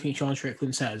agree with anything Sean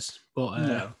Strickland says,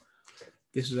 but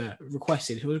this was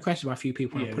requested. It was requested by a few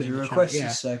people. Yeah, it was a requested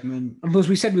segment. And plus,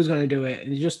 we said we was going to do it,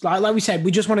 and just like we said,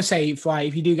 we just want to say,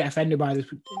 if you do get offended by this,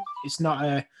 it's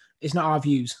not our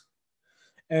views.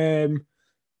 Moving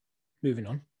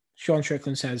on. Sean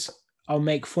Strickland says, "I'll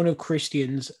make fun of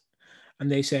Christians, and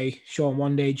they say, Sean,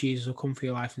 one day Jesus will come for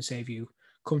your life and save you.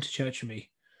 Come to church with me."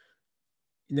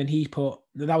 And then he put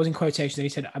that was in quotation. Then he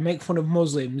said, "I make fun of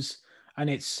Muslims, and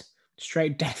it's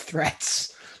straight death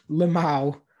threats.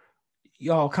 Lamau.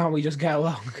 Yo, can't we just get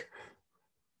along?"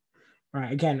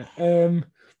 Right, again, to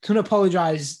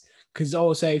apologise, because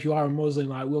also if you are a Muslim,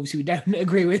 like we don't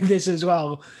agree with this as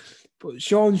well. But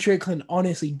Sean Strickland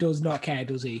honestly does not care,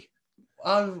 does he?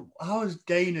 How is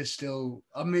Dana still?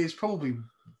 I mean, it's probably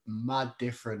mad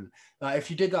different. Like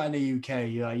if you did that in the UK,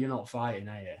 you're not fighting,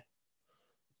 are you?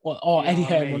 Or Eddie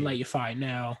Hearn wouldn't let you fight.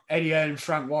 No, Eddie Hearn,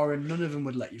 Frank Warren, none of them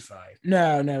would let you fight.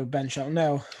 No, Ben Shelton,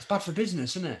 no. It's bad for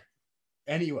business, isn't it?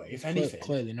 Anyway, if anything,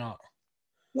 clearly not.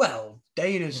 Well,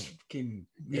 Dana's fucking.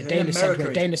 Yeah,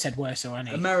 Dana said worse, so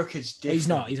any. America's different. He's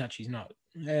not. He's not.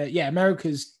 Yeah,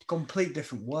 America's complete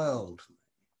different world.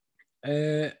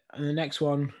 And the next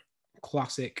one,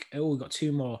 classic. Oh, we've got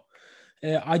two more.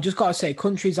 I just got to say,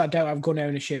 countries that don't have gun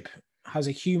ownership has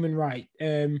a human right.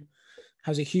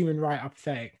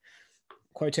 Apathetic.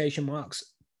 Quotation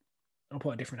marks. I'll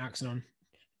put a different accent on.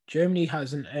 Germany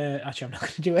hasn't. Actually, I'm not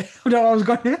going to do it. I don't know what I was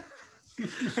going to.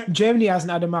 Germany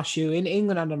hasn't had a mass shooting.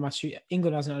 England hasn't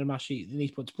had a mass shooting.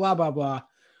 These puts blah blah blah.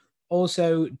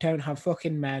 Also, don't have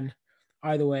fucking men.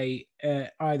 Either way,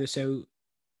 either. So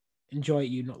enjoy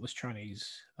it, you nutless trannies.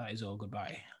 That is all.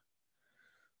 Goodbye.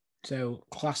 So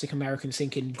classic American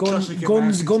thinking. Guns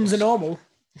are normal.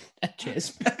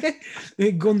 Cheers.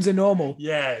 Guns are normal.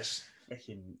 Yes.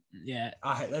 Yeah.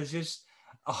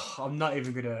 I'm not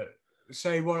even gonna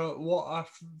say what I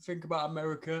think about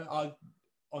America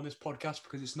on this podcast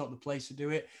because it's not the place to do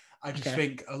it. I just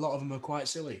think a lot of them are quite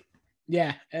silly.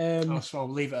 Yeah. So I'll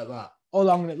leave it at that. All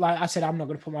along, like I said, I'm not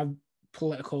going to put my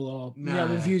political or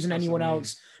reviews on anyone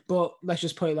else. But let's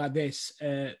just put it like this: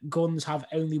 guns have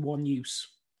only one use.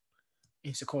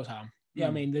 It's to cause harm. Yeah,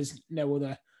 I mean, there's no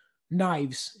other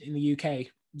knives in the UK.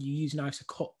 You use knives to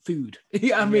cut food.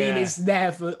 I mean, it's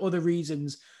there for other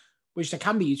reasons, which they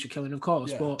can be used for killing, of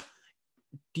course. Yeah. But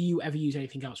do you ever use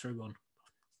anything else for a gun?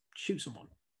 Shoot someone?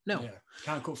 No. Yeah.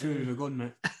 Can't cut food with a gun,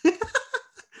 mate.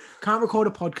 Can't record a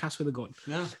podcast with a gun.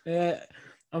 No.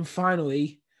 And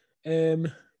finally,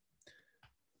 don't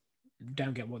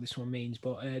get what this one means,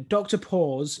 but Dr.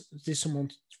 Pause, this is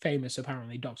someone famous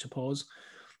apparently, Dr. Pause.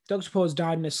 Dr. Pause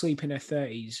died in her sleep in her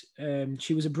 30s.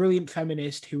 She was a brilliant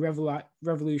feminist who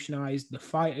revolutionized the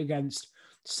fight against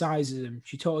sizeism.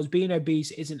 She taught us being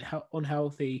obese isn't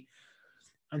unhealthy,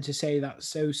 and to say that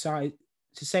so is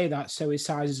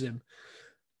sizeism.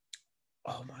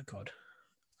 Oh my God.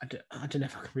 I don't know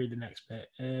if I can read the next bit.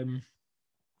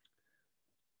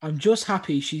 I'm just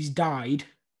happy she's died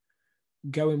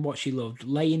going what she loved,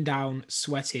 laying down,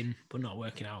 sweating, but not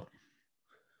working out.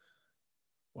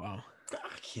 Wow.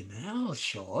 Fucking hell,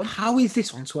 Sean. How is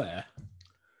this on Twitter?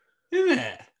 Isn't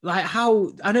it? Like,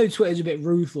 how... I know Twitter's a bit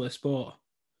ruthless, but...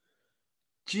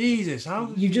 Jesus, how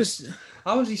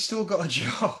has he still got a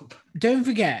job? Don't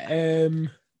forget,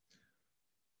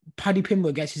 Paddy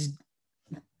Pimblett gets his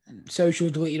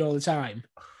socials deleted all the time.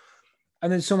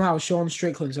 And then somehow Sean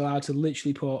Strickland's allowed to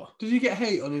literally put... Does he get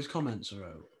hate on his comments, or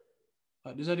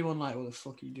like, does anyone like, what the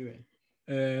fuck are you doing?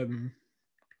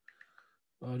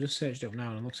 Well, I just searched it up now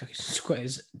and it looks like his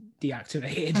Twitter's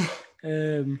deactivated.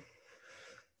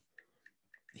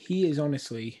 He is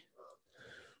honestly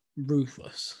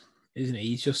ruthless, isn't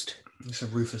he? He's a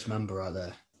ruthless member right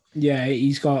there. Yeah,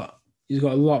 he's got a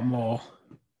lot more.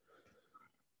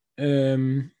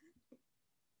 At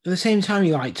the same time,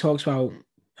 he like talks about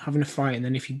having a fight, and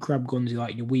then if you grab guns,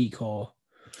 you're weak, or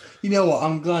you know what?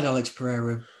 I'm glad Alex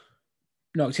Pereira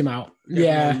knocked him out.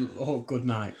 Yeah. Oh, good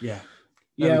night. Yeah.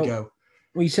 There we go.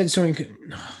 Well, he said something.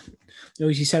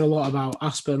 He said a lot about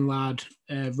Aspen Ladd,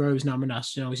 Rose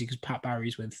Namanas, obviously because Pat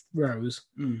Barry's with Rose.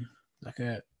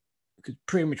 Because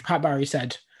pretty much Pat Barry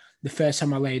said the first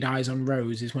time I laid eyes on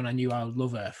Rose is when I knew I would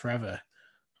love her forever.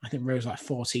 I think Rose was like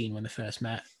 14 when they first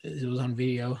met. It was on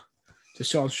video. So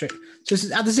Sean Strickland.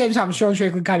 So at the same time, Sean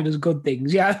Strickland kind of does good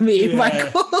things. Yeah, I mean,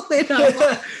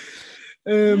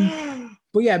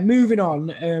 but yeah, moving on.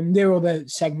 There are other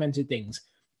segmented things.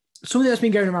 Something that's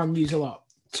been going around the news a lot.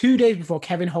 2 days before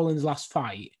Kevin Holland's last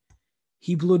fight,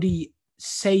 he bloody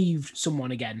saved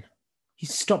someone again. He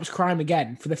stopped crime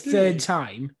again for the third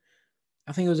time.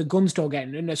 I think it was a gun store not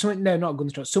a gun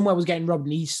store. Somewhere was getting robbed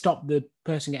and he stopped the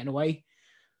person getting away.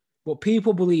 But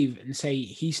people believe and say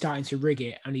he's starting to rig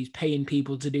it and he's paying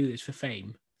people to do this for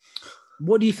fame.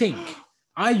 What do you think?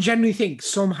 I genuinely think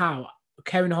somehow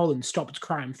Kevin Holland stopped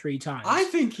crime 3 times. I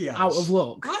think he has. Out of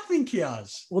luck. I think he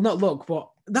has. Well, not luck, but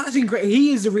that's incredible.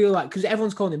 He is the real, because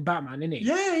everyone's calling him Batman, isn't he?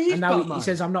 Yeah, he's and now Batman. He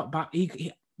says, I'm not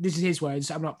Batman. This is his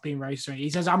words. I'm not being racist. He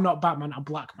says, I'm not Batman, I'm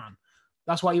Black Man.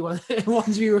 That's what he wants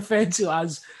to be referred to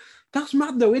as. That's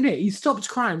mad though, isn't it? He stopped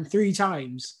crime 3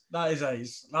 times. That is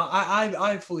ace.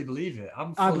 I fully believe it.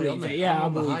 I believe it. Yeah, I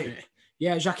believe it.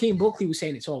 Yeah, Jakeem Buckley was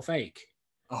saying it's all fake.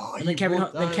 Oh, And then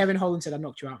Kevin Holland said, "I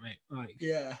knocked you out, mate." Like,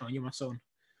 yeah. oh, you're my son.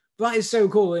 But that is so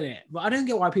cool, isn't it? But I don't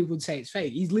get why people would say it's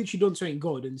fake. He's literally done something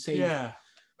good and say, Yeah.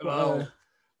 Well,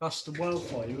 that's the world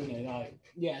for you, isn't it? Like,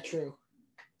 yeah, true.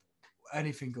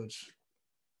 Anything good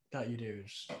that you do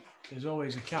there's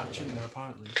always a catch in there,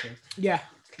 apparently. So. Yeah.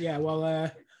 Well,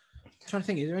 I'm trying to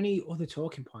think. Is there any other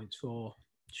talking points for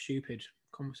stupid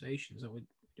conversations that we're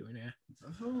doing here?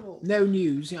 No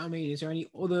news. You know what I mean? Is there any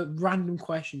other random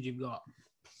questions you've got?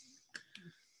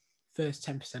 First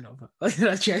 10% of it.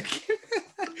 That's check.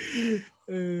 You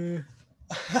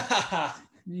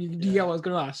get what I was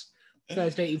going to ask?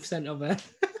 First 80% of it.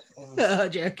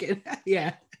 Joking.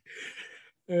 Yeah.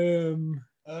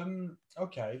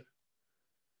 Okay.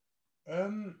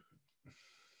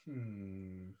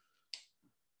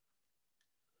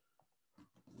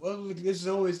 Well, this is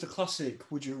always the classic.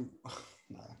 Would you?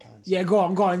 No, I can't. Yeah, go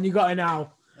on. You got it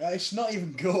now. It's not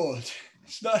even good.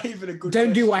 It's not even a good. Don't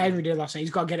question. do what Henry did last night.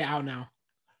 He's got to get it out now.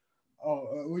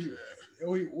 Oh,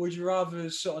 would you rather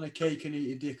sit on a cake and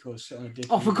eat a dick, or sit on a dick?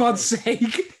 Oh, for God's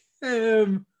sake!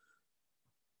 I'm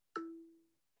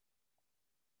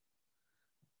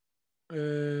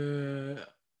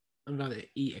about to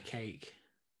eat a cake.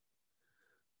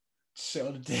 Sit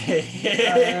on a dick.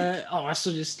 That's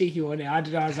such a sticky one. I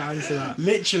don't know how to answer that.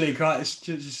 Literally, quite a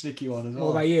sticky one as well.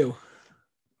 What about you?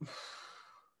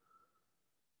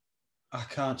 I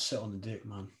can't sit on the dick,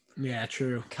 man. Yeah,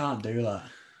 true. Can't do that.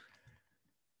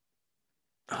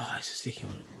 Oh, it's a sticky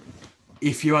one.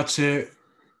 If you had to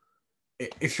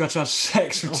have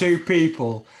sex with two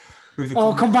people with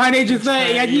the combined age of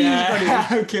 30, and you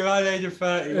combined age of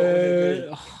 30, what would it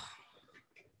be?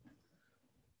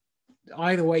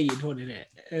 Either way, you'd want it.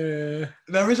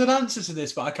 There is an answer to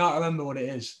this, but I can't remember what it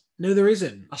is. No, there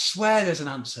isn't. I swear there's an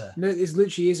answer. No, it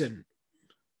literally isn't.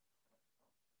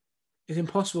 It's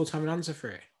impossible to have an answer for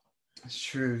it. That's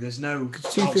true. There's no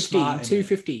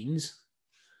 215s,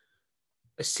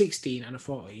 a 16 and a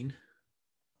 14.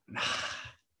 Nah,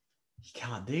 you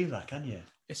can't do that, can you?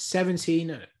 A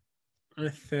 17 and a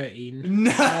 13.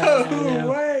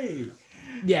 No way.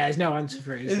 Yeah, there's no answer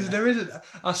for it. There isn't.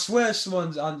 I swear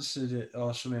someone's answered it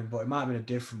or something, but it might have been a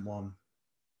different one.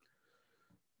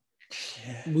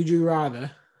 Yeah. Would you rather?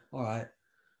 All right.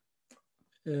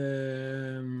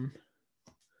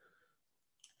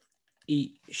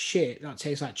 Eat shit that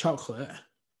tastes like chocolate,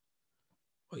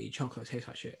 or eat chocolate that tastes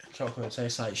like shit? Chocolate that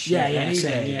tastes like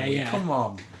shit. Yeah. Come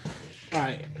on.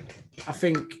 Right. I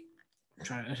think.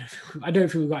 I don't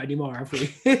think we've got any more, have we?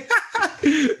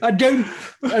 I don't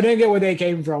get where they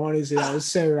came from, honestly. That was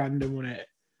so random, wasn't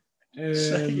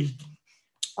it?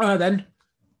 All right, then.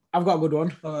 I've got a good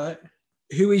one. All right.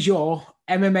 Who is your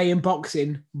MMA and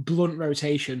boxing blunt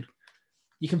rotation?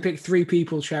 You can pick 3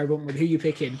 people to share a blunt with. Who you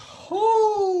picking?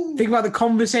 Oh. Think about the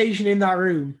conversation in that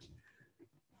room.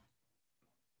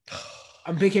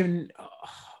 I'm picking...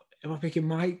 am I picking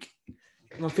Mike?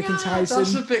 Am I picking Tyson?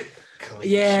 That's a bit...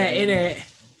 Yeah, innit?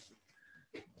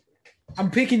 I'm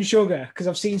picking Sugar because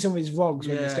I've seen some of his vlogs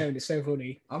when he's doing it. It's so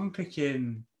funny. I'm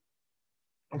picking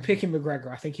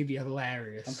McGregor. I think he'd be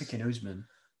hilarious. I'm picking Usman.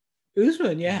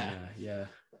 Usman, yeah. Yeah.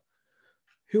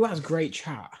 Who has great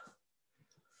chat?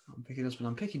 I'm picking Usman.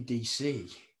 I'm picking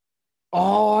DC.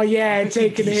 Oh, yeah,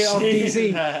 taking a hit off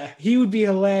DC. He would be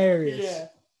hilarious. Yeah.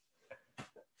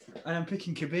 And I'm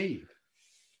picking Khabib.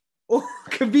 Oh,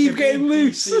 Khabib getting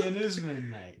loose. DC and Usman,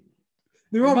 mate.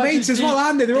 They're all mates as well,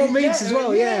 aren't they? They're all mates as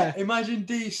well, yeah. Imagine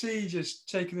DC just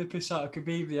taking the piss out of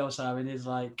Khabib the other time and he's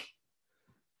like...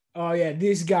 Oh, yeah,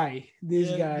 this guy.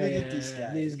 This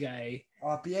guy.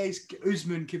 Oh, BA's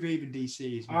Usman, Khabib and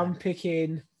DC. I'm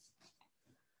picking...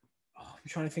 Oh, I'm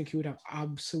trying to think who would have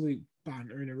absolute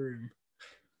banter in a room.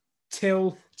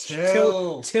 Till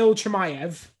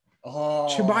Chimaev. Oh.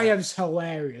 Chimaev's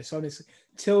hilarious, honestly.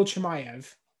 Till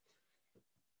Chimaev.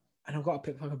 And I've got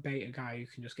to pick like a beta guy who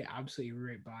can just get absolutely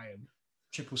ripped by him.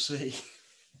 Triple C.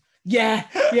 Yeah,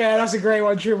 that's a great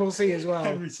one. Triple C as well.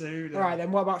 Every two. All right,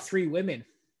 then what about 3 women?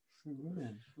 3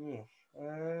 women?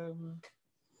 Oh.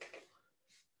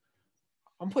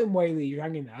 I'm putting Weili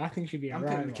Zhang in there. I think she'd be I'm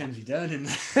alright. putting Mackenzie Dern in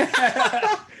there.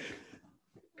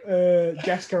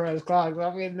 Jessica Rose Clark,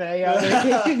 I'm in there.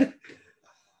 Yeah.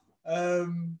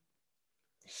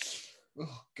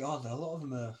 Oh God, a lot of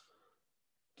them are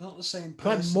not the same.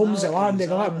 Like mums, aren't they?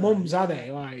 They're like mums, are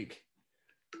they? Like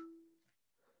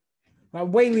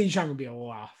Weili Zhang would be a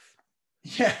laugh.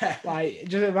 Yeah. Like,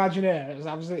 just imagine it. It's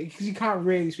absolutely because you can't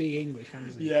really speak English, can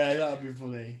you? Yeah, that'd be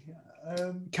funny.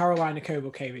 Carolina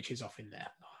Kowalkiewicz is off in there.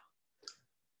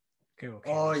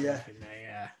 Oh yeah. Off in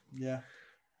there, yeah.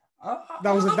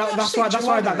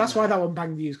 That's why that one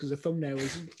banged views, because the thumbnail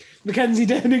was Mackenzie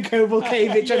Dern and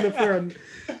Kovalevich on the front.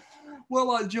 Well,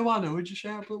 like Joanna, would you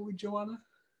share a book with Joanna?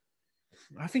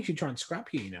 I think she'd try and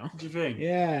scrap you, you know. Do you think?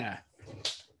 Yeah.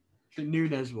 I think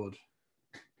Nunes would.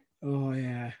 Oh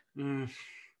yeah. There's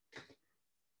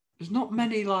not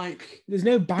many There's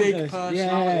no banter. big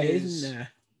personalities. Isn't there?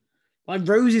 Like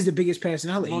Rose is the biggest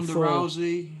personality. Ronda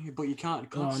Rousey, but you can't.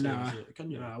 Oh no, can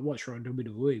you? I watch her on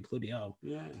WWE. Bloody hell!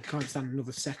 Yeah, I can't stand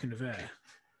another second of her.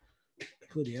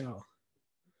 Bloody hell!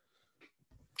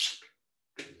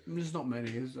 There's not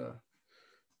many, is there?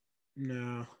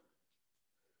 No.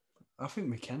 I think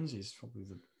Mackenzie's probably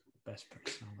the best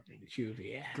personality.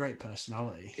 Yeah. Great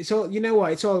personality. It's all, you know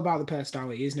what? It's all about the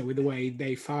personality, isn't it? With the way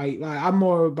they fight. Like, I'm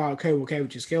more about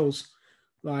Kovalievich's skills.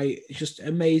 Like, it's just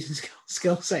amazing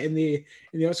skill set in the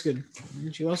octagon.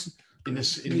 And she lost in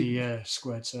the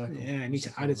squared circle. Yeah, I need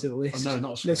to add it to the list. Oh, no,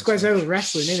 not the squared circle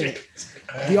wrestling, isn't it?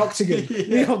 The octagon.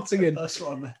 Yeah, the octagon. That's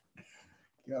what I meant.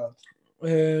 God.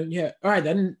 Yeah. All right,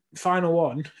 then. Final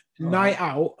one. All Night right.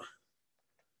 out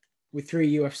with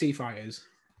 3 UFC fighters.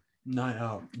 Night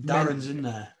out. Darren's in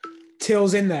there.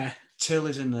 Till's in there. Till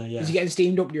is in there, yeah. Is he getting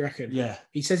steamed up, do you reckon? Yeah.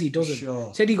 He says he doesn't. Sure.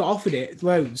 He said he got offered it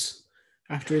loads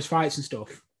after his fights and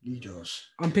stuff. He does.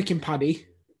 I'm picking Paddy.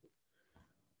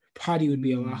 Paddy would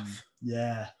be a laugh.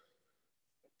 Yeah.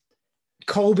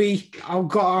 Colby. I'll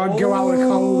go out with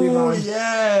Colby, man.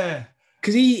 Yeah.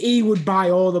 Because he would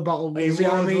buy all the bottles, He you know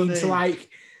what I would, mean? wouldn't he? To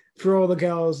like, for all the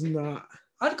girls and that.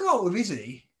 I'd go out with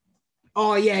Izzy.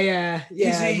 Oh, yeah.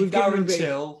 Izzy, We've given him a Darren bit-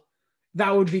 Till.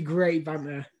 That would be great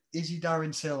banter. Izzy,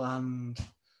 Darren Till, and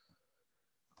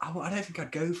I don't think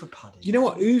I'd go for Paddy. You know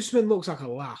what? Usman looks like a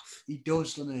laugh. He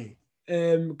does, doesn't he?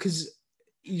 Because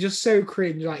he's just so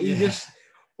cringe. Like, he just,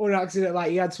 on accident,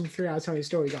 like, he had some 3 hours telling his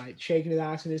story, like, shaking his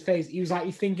ass in his face. He was like,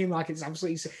 he's thinking, like, it's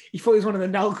absolutely, he thought he was one of the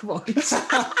Nelk boys.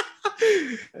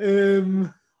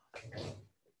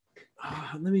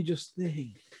 Let me just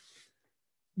think.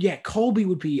 Yeah, Colby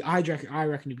would be, I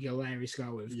reckon he'd be hilarious to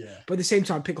go with. Yeah. But at the same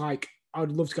time, pick like, I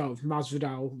would love to go with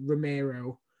Masvidal,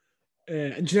 Romero,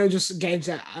 and just get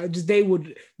into,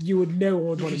 you would know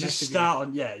what You would could to just start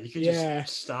on, you could Yeah.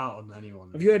 just start on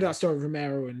anyone. Have you heard that story of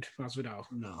Romero and Masvidal?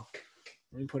 No.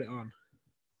 Let me put it on.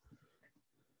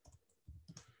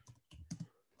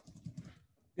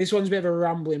 This one's a bit of a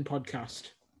rambling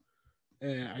podcast,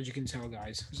 as you can tell,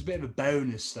 guys. It's a bit of a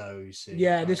bonus, though, you see.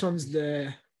 Yeah, this one's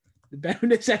the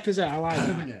bonus episode. I like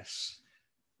that. Bonus.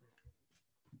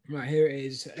 Right, here it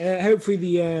is. Hopefully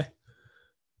the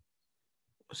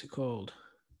what's it called?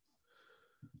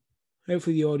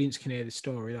 Hopefully the audience can hear the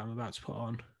story that I'm about to put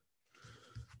on.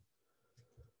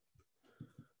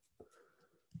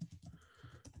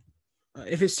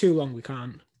 If it's too long, we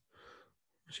can't.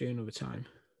 I'll show you another time.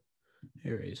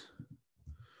 Here it is.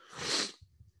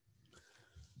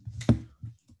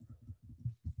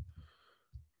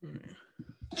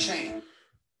 Chain.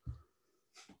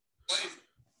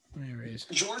 There it is.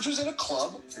 George was in a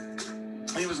club and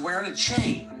he was wearing a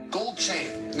chain, gold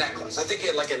chain necklace. I think he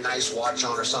had like a nice watch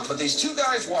on or something. But these 2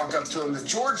 guys walk up to him that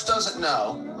George doesn't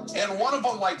know, and one of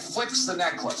them like flicks the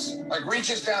necklace, like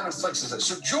reaches down and flicks it.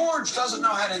 So George doesn't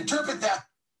know how to interpret that.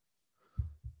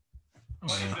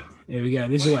 Oh, yeah. Here we go.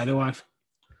 This is where the wife.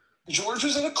 George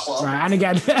was in a club. Right, and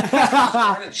again.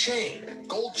 Wearing a chain,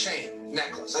 gold chain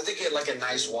necklace. I think he had like a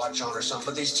nice watch on or something.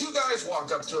 But these 2 guys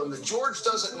walk up to him that George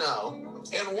doesn't know,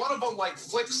 and one of them like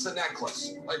flicks the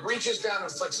necklace, like reaches down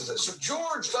and flicks it. So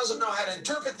George doesn't know how to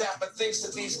interpret that, but thinks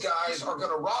that these guys are going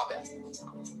to rob him.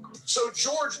 So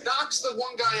George knocks the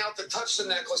one guy out that touched the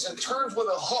necklace and turns with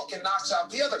a hook and knocks out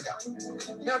the other guy.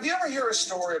 Now, if you ever hear a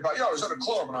story about, I was at a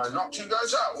club and I knocked 2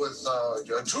 guys out with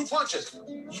 2 punches,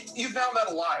 you've now met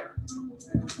a liar.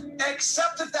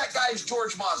 Except that guy's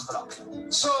George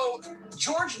Masvidal. So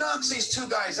George knocks these 2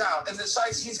 guys out and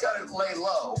decides he's got to lay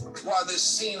low while this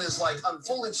scene is like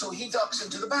unfolding. So he ducks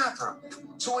into the bathroom.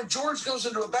 So when George goes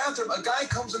into a bathroom, a guy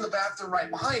comes in the bathroom right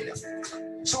behind him.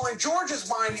 So in George's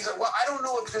mind, he's like, well, I don't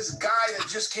know if this guy that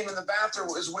just came in the bathroom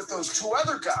is with those 2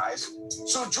 other guys.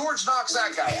 So George knocks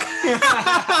that guy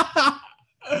out.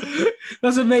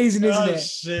 That's amazing, isn't it?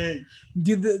 That's sick.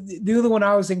 The other one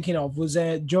I was thinking of was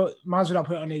Masvidal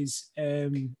put on his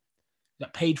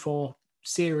that paid for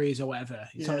series or whatever.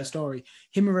 It's on a story.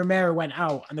 Him and Romero went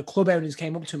out, and the club owners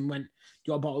came up to him and went,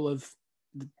 "You got a bottle of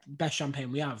the best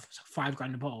champagne we have. It's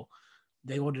 $5,000 a bottle."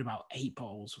 They ordered about 8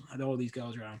 bottles. Had all these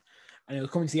girls around, and it was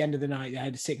coming to the end of the night. They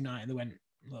had a sick night, and they went,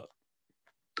 "Look,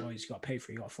 boys, you got to pay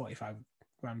for it. You got a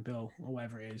 $45,000 bill or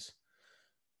whatever it is."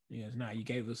 He goes, "No, you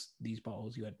gave us these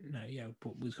bottles." You went, "No, yeah,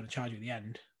 but we was going to charge you at the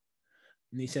end."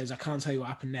 And he says, I can't tell you what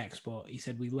happened next, but he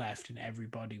said we left and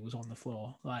everybody was on the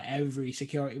floor. Like every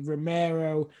security,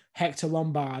 Romero, Hector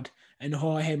Lombard, and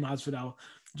Jorge Masvidal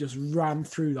just ran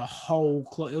through the whole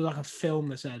club. It was like a film,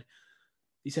 they said.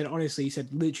 He said, honestly, he said,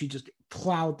 literally just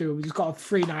plowed through. We just got a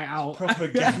free night out. Proper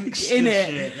gangster in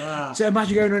it. shit. So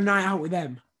imagine going on a night out with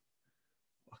them.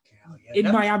 Hell yeah.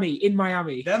 In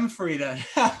Miami. Them three then.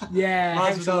 Yeah.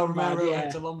 Masvidal, Romero, yeah.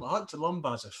 Hector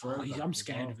Lombard's a throwback. I'm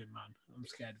scared of him, man. I'm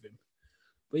scared of him.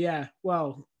 But yeah,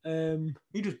 well.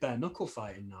 He does bare knuckle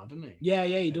fighting now, doesn't he? Yeah,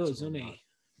 he does, doesn't he?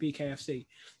 BKFC.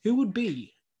 Who would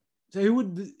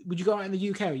you go out in the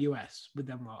UK or US with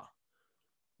them lot?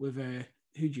 With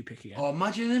who'd you pick again? Oh,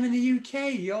 imagine them in the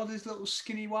UK. You're these little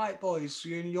skinny white boys.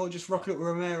 You're just rocking up with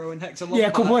Romero and Hector Lombard.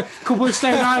 Yeah, couple of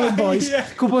Stone Island boys. Yeah.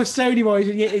 Couple of Stony boys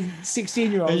and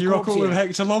 16-year-olds. And you rock up with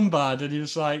Hector Lombard and you're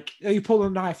just like... You pull a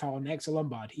knife out on Hector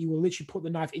Lombard. He will literally put the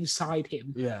knife inside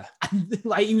him. Yeah. And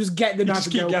like he was getting the knife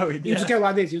and keep going. He was go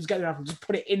like this. He was getting the knife and just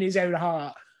put it in his own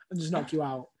heart and just knock you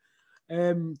out.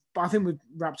 But I think we've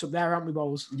wrapped up there, haven't we,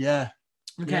 Bowles? Yeah.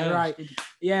 Okay, right.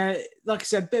 Yeah, like I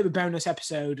said, bit of a bonus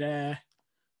episode.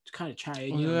 Just kind of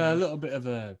chatting. A little bit of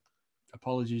a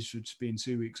apologies for just being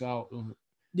 2 weeks out.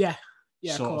 Yeah,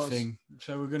 sort of thing.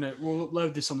 So we'll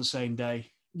upload this on the same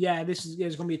day. Yeah, this is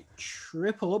going to be a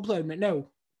triple upload, mate. No,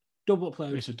 double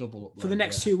upload. It's a double upload for the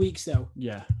next 2 weeks, though.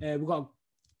 Yeah. We've got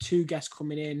 2 guests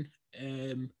coming in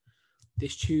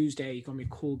this Tuesday. Going to be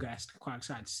a cool guest. Quite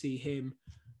excited to see him.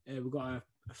 We've got a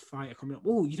fighter coming up.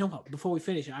 Oh, you know what? Before we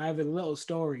finish, I have a little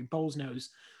story. Bowles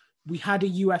knows. We had a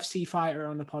UFC fighter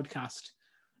on the podcast.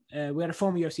 We had a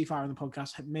former UFC fighter on the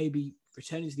podcast, maybe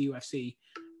returning to the UFC,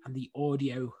 and the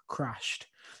audio crashed.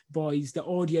 Boys, the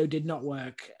audio did not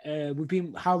work.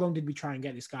 How long did we try and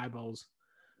get this guy, Bowles?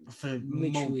 For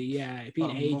literally, yeah. It's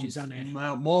been ages, hasn't it?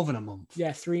 More than a month.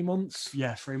 Yeah, 3 months.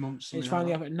 Yeah, 3 months. It's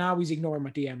finally up. Now he's ignoring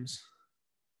my DMs.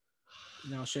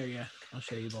 Now I'll show you,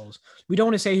 Bowles. We don't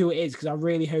want to say who it is because I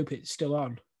really hope it's still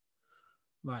on.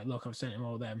 Like, look, I've sent him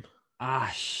all them.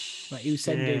 Like he was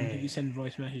sending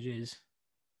voice messages.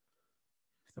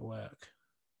 If they work.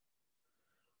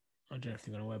 I don't know if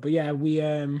they're gonna work. But yeah, we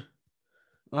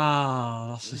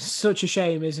that's such a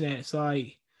shame, isn't it? It's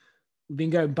like we're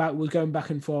going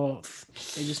back and forth.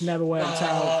 It just never worked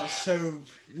out. So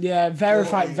yeah,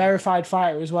 verified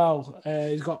fighter as well.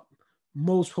 He's got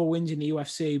multiple wins in the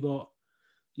UFC, but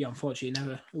yeah,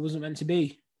 unfortunately, it wasn't meant to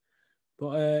be.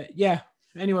 But yeah,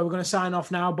 anyway, we're going to sign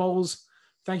off now. Bowles,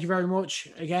 thank you very much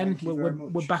again.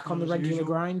 We're back on the regular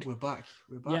grind. We're back.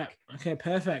 Yeah. Okay.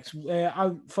 Perfect.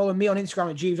 Follow me on Instagram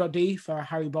at Jeeves.d for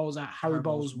Harry Bowles at Harry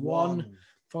Bowles 1.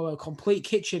 Follow Complete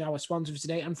Kitchen, our sponsor for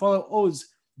today, and follow us,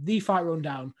 The Fight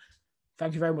Rundown.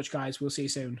 Thank you very much, guys. We'll see you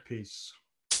soon. Peace.